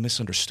 they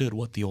misunderstood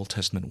what the Old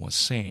Testament was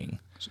saying.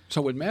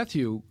 So when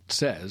Matthew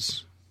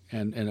says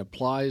and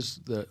applies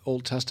the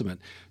Old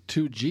Testament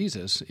to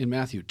Jesus in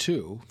Matthew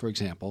 2, for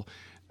example,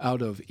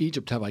 out of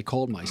Egypt have I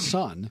called my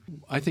son,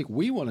 I think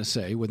we want to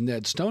say with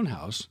Ned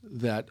Stonehouse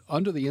that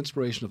under the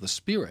inspiration of the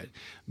Spirit,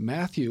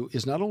 Matthew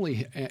is not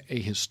only a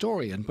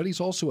historian, but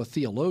he's also a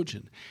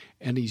theologian.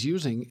 And he's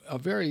using a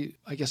very,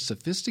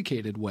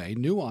 sophisticated way,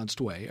 nuanced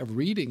way of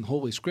reading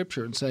Holy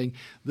Scripture and saying,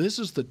 this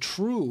is the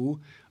true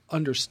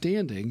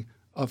understanding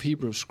of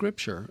Hebrew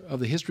Scripture, of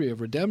the history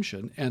of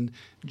redemption, and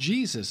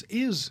Jesus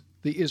is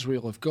the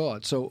Israel of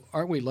God. So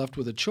aren't we left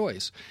with a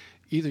choice?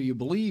 Either you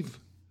believe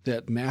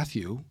that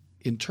Matthew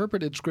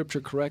interpreted Scripture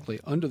correctly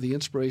under the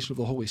inspiration of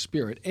the Holy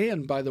Spirit,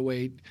 and, by the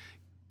way,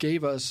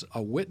 gave us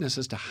a witness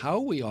as to how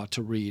we ought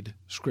to read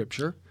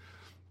Scripture,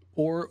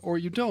 or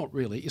you don't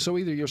really. So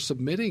either you're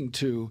submitting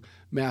to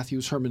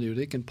Matthew's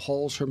hermeneutic and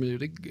Paul's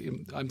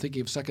hermeneutic. I'm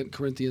thinking of 2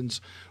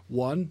 Corinthians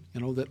 1,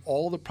 that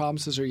all the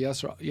promises are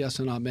yes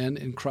and amen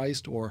in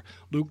Christ, or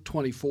Luke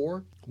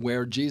 24,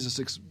 where Jesus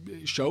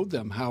showed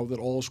them how that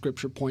all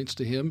Scripture points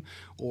to him,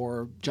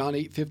 or John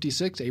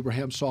 8:56,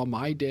 Abraham saw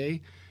my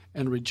day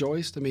and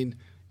rejoiced. I mean,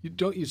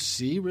 don't you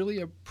see really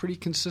a pretty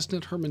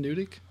consistent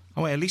hermeneutic?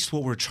 Oh, at least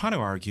what we're trying to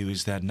argue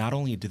is that not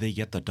only did they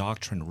get the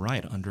doctrine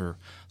right under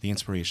the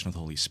inspiration of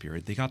the Holy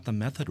Spirit, they got the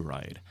method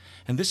right.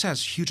 And this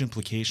has huge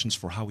implications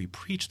for how we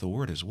preach the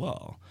Word as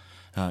well.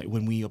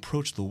 When we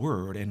approach the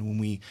Word and when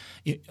we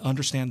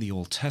understand the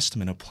Old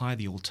Testament, apply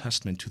the Old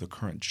Testament to the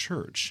current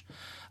church,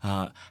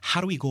 how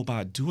do we go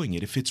about doing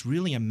it if it's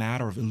really a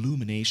matter of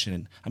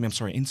inspiration,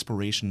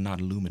 not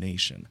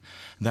illumination?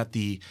 That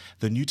the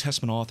New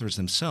Testament authors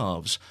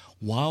themselves,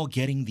 while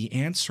getting the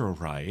answer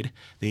right,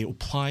 they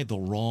apply the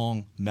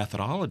wrong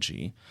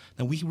methodology,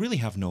 then we really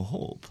have no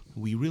hope.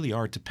 We really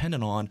are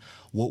dependent on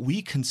what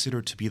we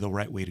consider to be the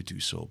right way to do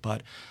so.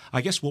 But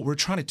I guess what we're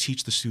trying to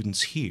teach the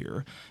students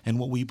here, and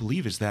what we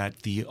believe, is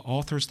that the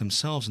authors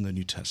themselves in the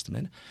New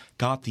Testament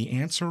got the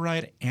answer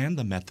right and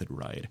the method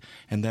right,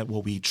 and that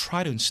what we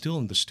try to instill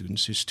in the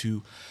students is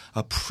to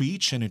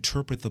preach and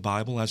interpret the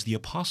Bible as the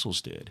apostles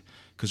did,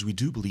 because we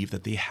do believe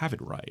that they have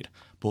it right,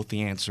 both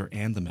the answer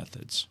and the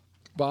methods.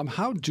 Bob,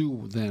 how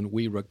do then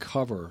we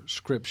recover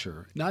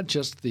Scripture, not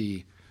just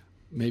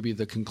maybe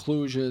the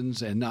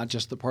conclusions and not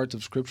just the parts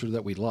of Scripture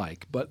that we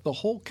like, but the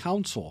whole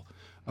counsel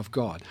of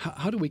God?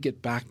 How do we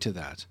get back to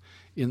that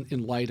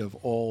in light of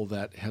all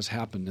that has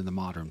happened in the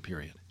modern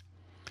period?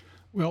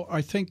 Well,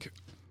 I think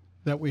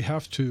that we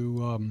have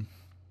to,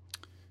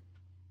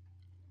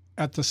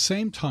 at the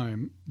same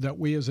time that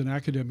we as an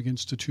academic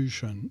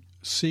institution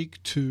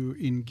seek to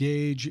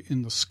engage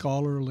in the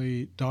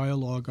scholarly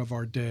dialogue of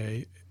our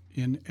day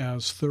in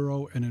as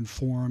thorough and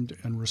informed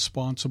and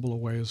responsible a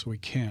way as we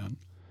can,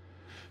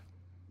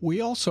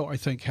 we also, I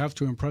think, have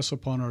to impress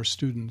upon our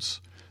students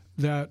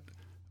that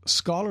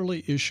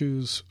scholarly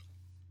issues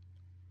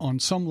on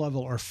some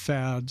level are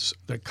fads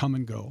that come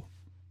and go,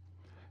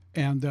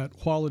 and that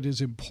while it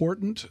is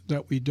important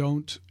that we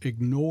don't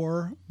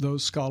ignore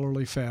those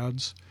scholarly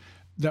fads,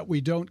 that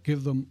we don't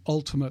give them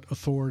ultimate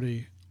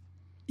authority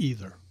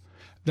either.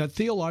 That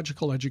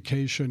theological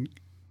education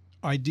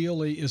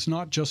ideally is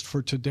not just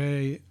for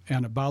today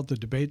and about the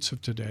debates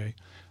of today,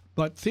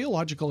 but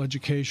theological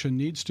education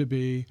needs to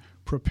be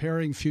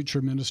preparing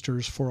future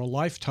ministers for a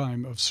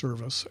lifetime of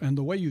service. And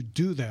the way you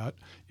do that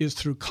is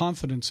through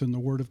confidence in the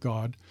Word of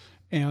God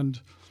and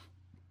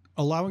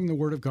allowing the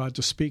Word of God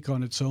to speak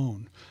on its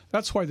own.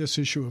 That's why this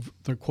issue of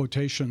the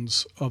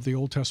quotations of the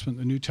Old Testament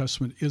and the New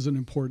Testament is an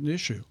important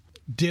issue.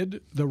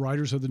 Did the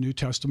writers of the New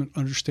Testament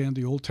understand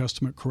the Old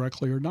Testament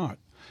correctly or not?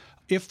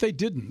 If they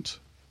didn't,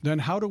 then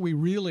how do we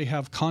really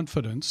have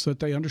confidence that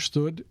they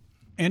understood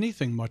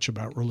anything much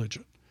about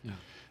religion?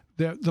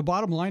 Yeah. The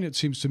bottom line, it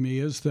seems to me,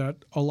 is that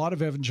a lot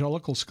of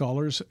evangelical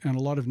scholars and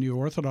a lot of New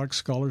Orthodox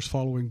scholars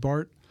following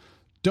Barth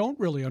don't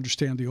really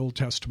understand the Old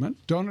Testament,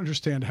 don't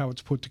understand how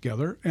it's put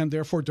together, and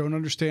therefore don't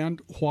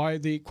understand why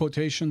the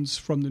quotations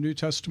from the New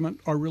Testament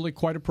are really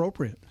quite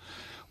appropriate.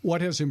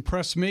 What has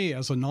impressed me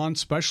as a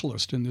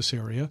non-specialist in this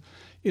area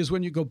is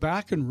when you go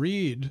back and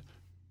read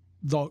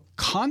the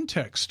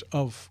context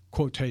of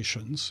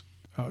quotations,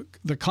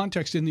 the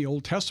context in the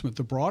Old Testament,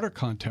 the broader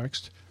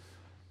context,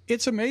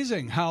 it's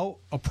amazing how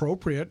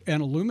appropriate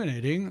and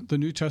illuminating the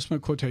New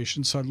Testament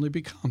quotations suddenly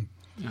become.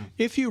 Yeah.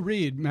 If you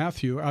read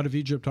Matthew, "Out of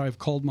Egypt I have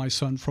called my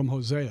son," from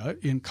Hosea,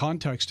 in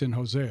context in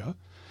Hosea,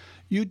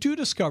 you do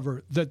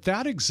discover that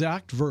that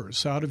exact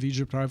verse, "Out of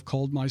Egypt I have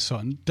called my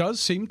son," does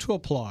seem to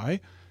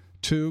apply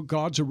to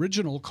God's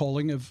original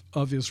calling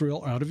of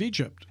Israel out of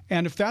Egypt.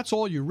 And if that's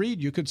all you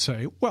read, you could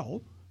say,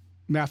 well,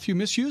 Matthew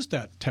misused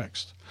that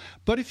text.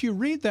 But if you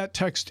read that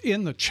text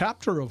in the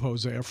chapter of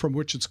Hosea from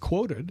which it's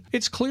quoted,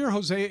 it's clear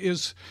Hosea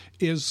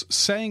is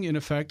saying, in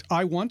effect,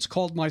 I once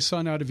called my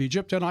son out of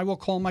Egypt, and I will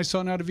call my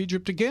son out of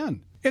Egypt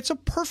again. It's a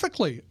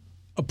perfectly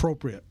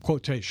appropriate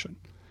quotation.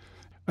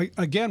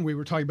 Again, we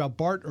were talking about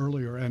Barth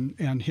earlier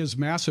and his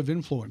massive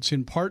influence,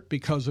 in part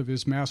because of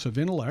his massive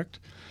intellect,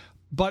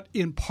 but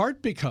in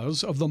part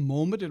because of the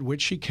moment at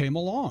which he came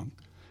along.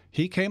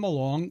 He came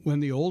along when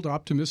the old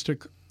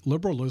optimistic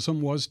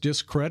liberalism was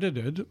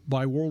discredited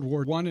by World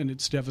War I and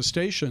its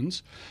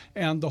devastations,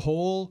 and the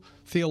whole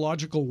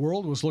theological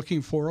world was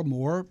looking for a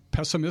more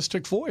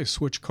pessimistic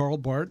voice, which Karl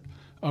Barth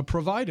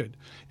provided.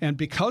 And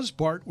because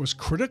Barth was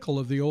critical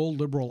of the old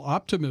liberal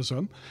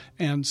optimism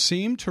and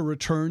seemed to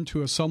return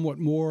to a somewhat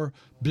more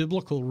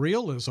biblical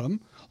realism,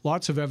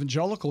 lots of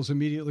evangelicals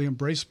immediately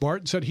embraced Barth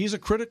and said, he's a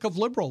critic of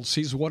liberals,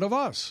 he's one of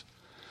us.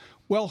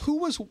 Well,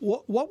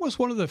 what was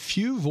one of the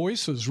few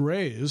voices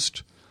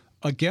raised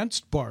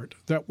against Barth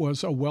that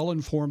was a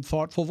well-informed,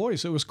 thoughtful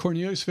voice? It was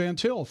Cornelius Van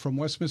Til from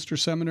Westminster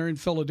Seminary in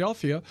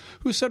Philadelphia,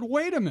 who said,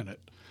 wait a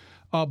minute,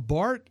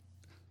 Barth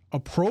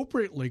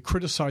appropriately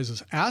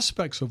criticizes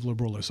aspects of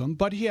liberalism,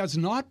 but he has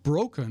not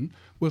broken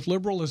with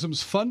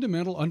liberalism's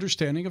fundamental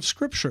understanding of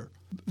Scripture.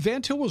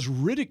 Van Til was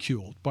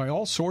ridiculed by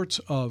all sorts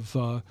of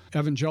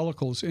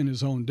evangelicals in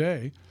his own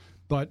day,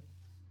 but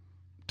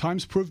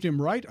times proved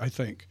him right, I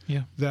think,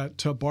 that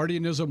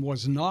Bardianism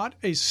was not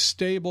a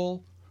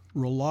stable,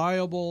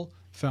 reliable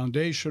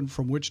foundation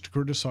from which to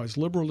criticize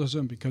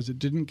liberalism because it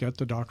didn't get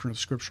the doctrine of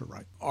Scripture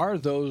right. Are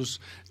those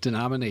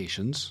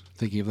denominations,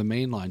 thinking of the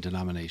mainline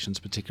denominations,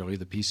 particularly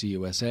the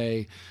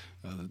PCUSA,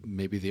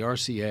 maybe the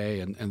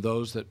RCA, and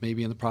those that may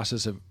be in the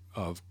process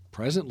of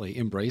presently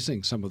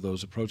embracing some of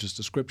those approaches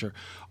to Scripture,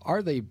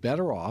 are they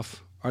better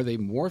off? Are they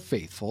more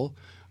faithful?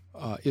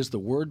 Is the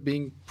Word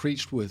being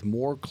preached with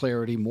more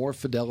clarity, more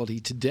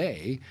fidelity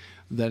today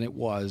than it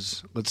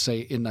was, let's say,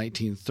 in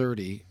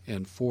 1930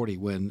 and 40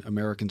 when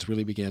Americans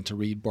really began to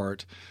read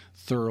Barth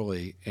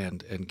thoroughly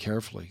and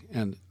carefully?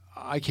 And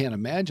I can't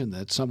imagine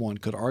that someone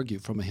could argue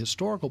from a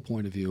historical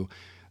point of view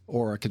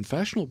or a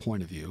confessional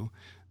point of view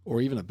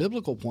or even a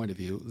biblical point of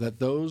view that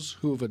those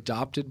who have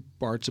adopted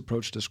Barth's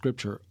approach to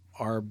Scripture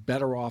are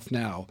better off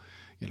now.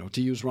 You know,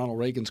 to use Ronald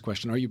Reagan's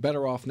question, are you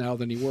better off now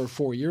than you were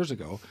 4 years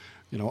ago?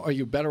 You know, are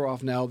you better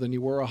off now than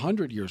you were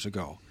 100 years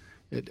ago?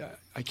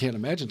 I can't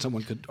imagine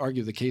someone could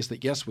argue the case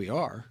that, yes, we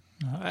are.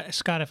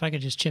 Scott, if I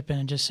could just chip in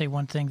and just say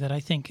one thing that I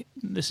think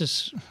this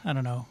is, I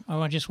don't know,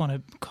 I just want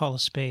to call a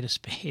spade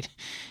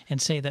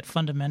and say that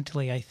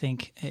fundamentally I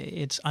think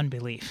it's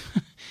unbelief.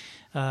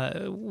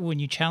 When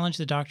you challenge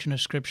the doctrine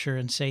of Scripture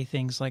and say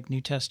things like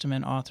New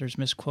Testament authors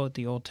misquote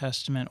the Old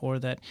Testament or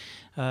that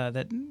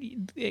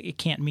it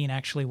can't mean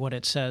actually what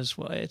it says,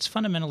 well, it's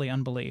fundamentally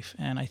unbelief.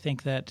 And I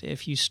think that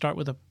if you start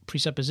with a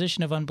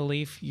presupposition of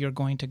unbelief, you're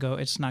going to go,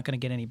 it's not going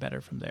to get any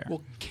better from there.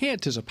 Well,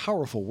 can't is a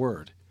powerful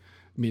word.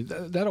 I mean,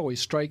 that always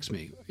strikes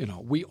me. You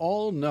know, we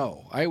all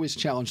know. I always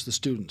challenge the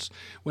students.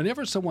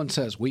 Whenever someone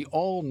says, we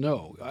all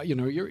know,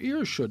 your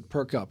ears should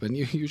perk up and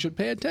you should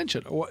pay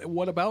attention.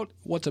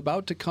 What's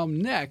about to come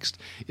next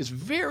is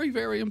very,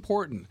 very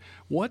important.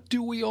 What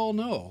do we all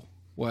know?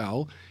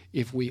 Well,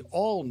 if we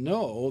all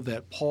know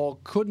that Paul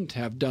couldn't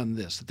have done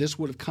this, that this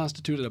would have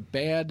constituted a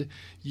bad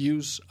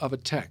use of a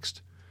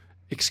text,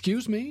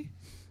 excuse me?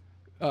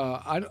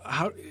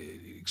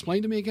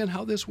 Explain to me again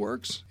how this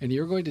works. And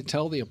you're going to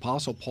tell the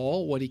Apostle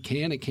Paul what he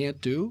can and can't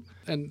do?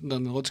 And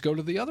then let's go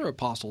to the other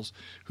apostles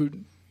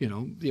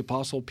the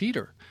Apostle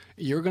Peter.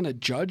 You're going to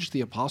judge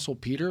the Apostle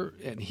Peter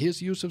and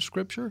his use of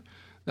Scripture?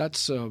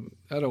 That's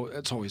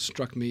always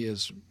struck me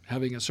as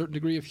having a certain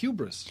degree of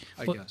hubris,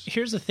 I guess.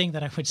 Here's the thing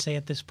that I would say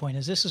at this point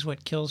is this is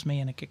what kills me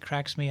and it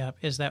cracks me up,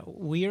 is that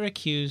we are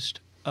accused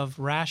of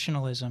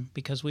rationalism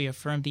because we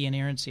affirm the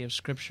inerrancy of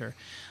Scripture.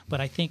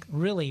 But I think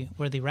really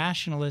where the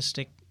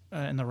rationalistic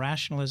and the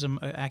rationalism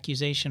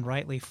accusation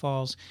rightly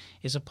falls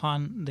is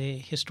upon the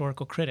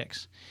historical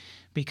critics,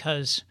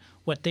 because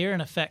what they're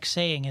in effect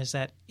saying is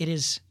that it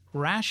is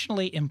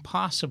rationally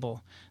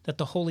impossible that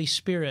the Holy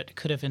Spirit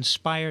could have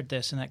inspired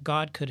this and that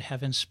God could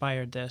have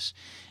inspired this.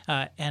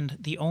 And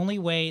the only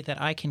way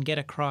that I can get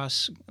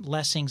across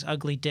Lessing's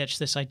ugly ditch,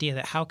 this idea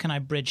that how can I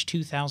bridge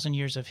 2,000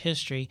 years of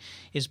history,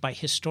 is by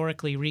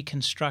historically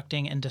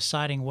reconstructing and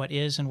deciding what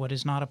is and what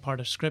is not a part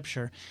of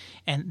Scripture.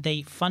 And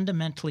they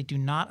fundamentally do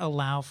not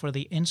allow for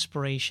the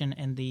inspiration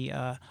and the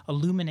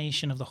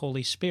illumination of the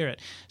Holy Spirit.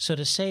 So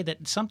to say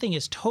that something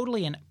is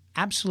totally and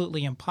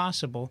absolutely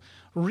impossible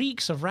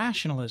reeks of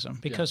rationalism,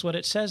 because what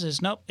it says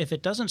is, nope, if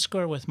it doesn't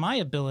score with my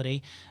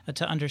ability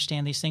to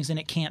understand these things, then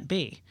it can't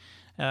be.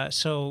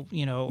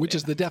 Which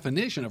is the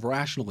definition of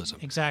rationalism.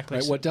 Exactly.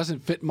 Right? What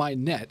doesn't fit my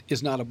net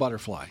is not a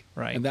butterfly.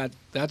 Right. And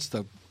that's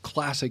the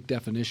classic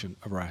definition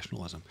of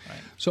rationalism. Right.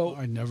 So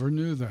I never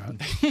knew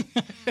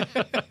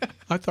that.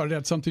 I thought it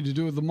had something to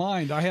do with the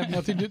mind. I had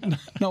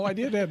no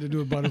idea it had to do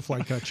with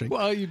butterfly catching.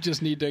 Well, you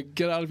just need to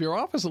get out of your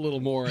office a little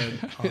more and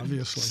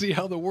obviously see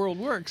how the world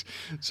works.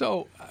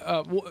 So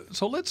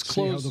let's close.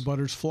 See how the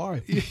butters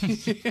fly.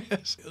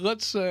 Yes.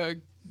 Let's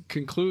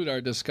conclude our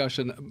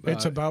discussion.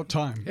 It's about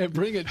time. And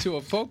bring it to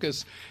a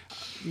focus.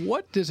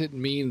 What does it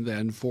mean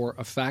then for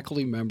a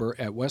faculty member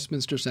at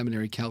Westminster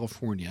Seminary,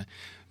 California,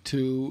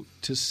 to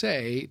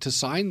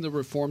sign the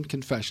Reformed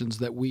confessions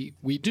that we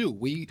do?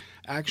 We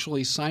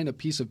actually sign a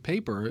piece of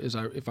paper,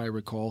 if I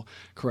recall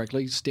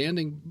correctly,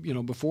 standing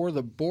before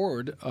the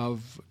board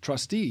of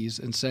trustees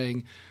and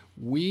saying,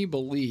 we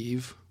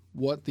believe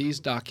what these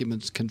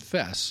documents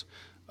confess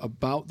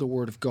about the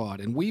Word of God,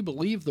 and we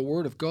believe the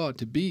Word of God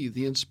to be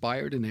the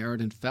inspired, inerrant,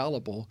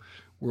 infallible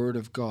Word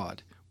of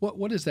God.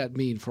 What does that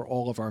mean for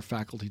all of our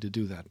faculty to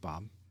do that,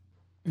 Bob?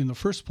 In the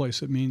first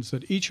place, it means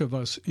that each of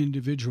us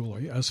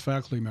individually, as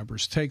faculty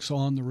members, takes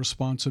on the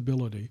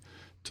responsibility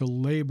to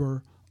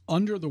labor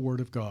under the Word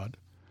of God,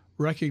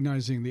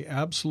 recognizing the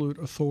absolute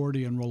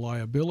authority and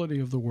reliability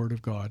of the Word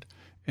of God,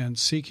 and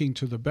seeking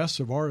to the best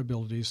of our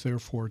abilities,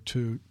 therefore,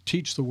 to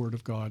teach the Word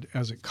of God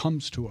as it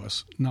comes to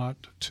us,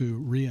 not to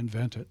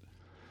reinvent it.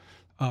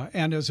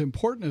 And as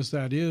important as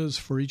that is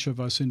for each of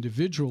us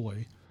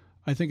individually,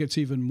 I think it's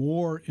even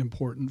more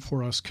important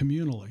for us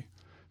communally.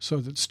 so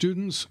that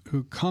students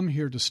who come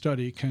here to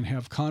study can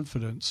have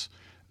confidence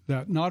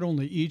that not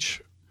only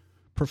each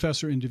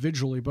professor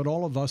individually, but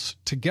all of us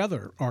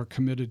together are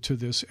committed to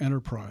this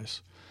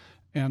enterprise.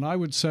 And I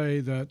would say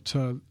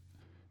that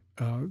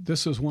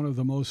this is one of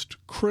the most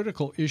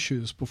critical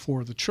issues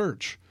before the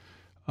church,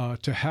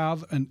 to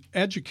have an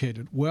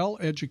educated,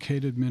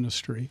 well-educated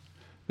ministry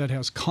that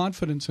has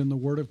confidence in the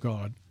Word of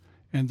God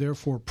and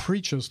therefore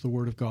preaches the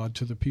Word of God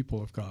to the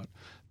people of God.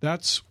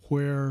 That's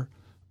where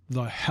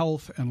the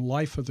health and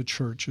life of the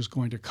church is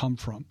going to come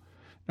from.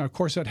 Now, of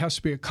course, that has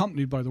to be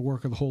accompanied by the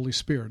work of the Holy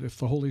Spirit. If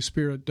the Holy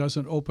Spirit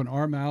doesn't open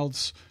our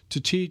mouths to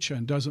teach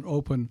and doesn't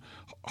open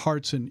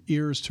hearts and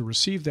ears to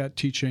receive that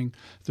teaching,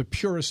 the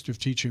purest of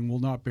teaching will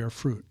not bear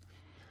fruit.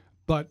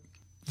 But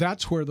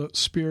that's where the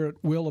Spirit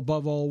will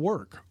above all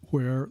work,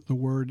 where the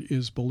Word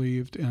is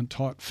believed and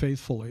taught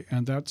faithfully.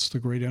 And that's the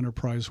great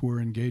enterprise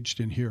we're engaged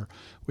in here.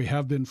 We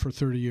have been for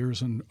 30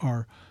 years, and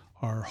our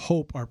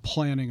hope, our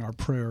planning, our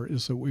prayer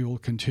is that we will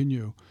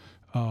continue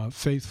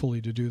faithfully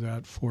to do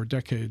that for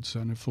decades,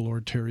 and if the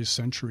Lord tarries,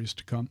 centuries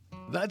to come.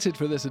 That's it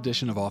for this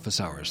edition of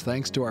Office Hours.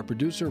 Thanks to our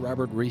producer,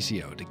 Robert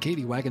Riccio, to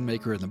Katie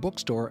Wagonmaker in the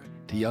bookstore,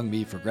 to Young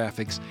Me for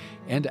graphics,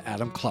 and to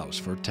Adam Klaus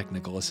for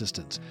technical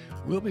assistance.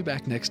 We'll be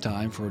back next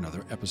time for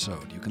another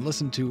episode. You can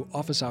listen to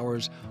Office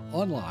Hours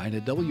online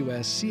at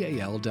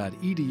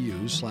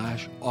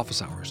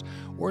wscal.edu/office hours,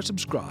 or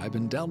subscribe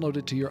and download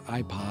it to your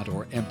iPod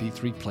or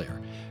MP3 player.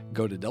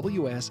 Go to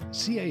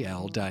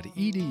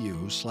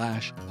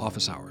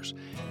wscal.edu/office hours.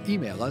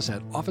 Email us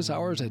at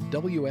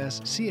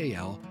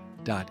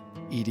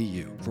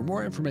officehours@wscal.edu. For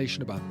more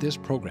information about this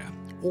program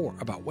or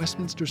about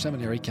Westminster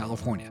Seminary,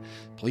 California,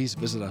 please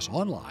visit us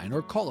online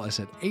or call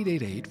us at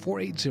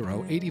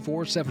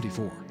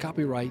 888-480-8474.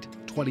 Copyright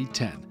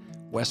 2010,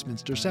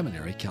 Westminster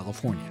Seminary,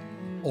 California.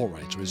 All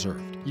rights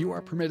reserved. You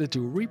are permitted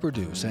to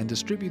reproduce and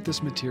distribute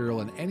this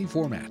material in any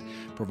format,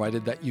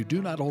 provided that you do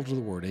not alter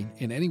the wording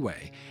in any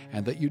way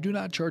and that you do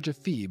not charge a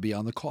fee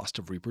beyond the cost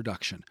of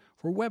reproduction.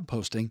 For web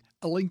posting,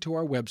 a link to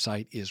our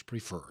website is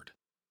preferred.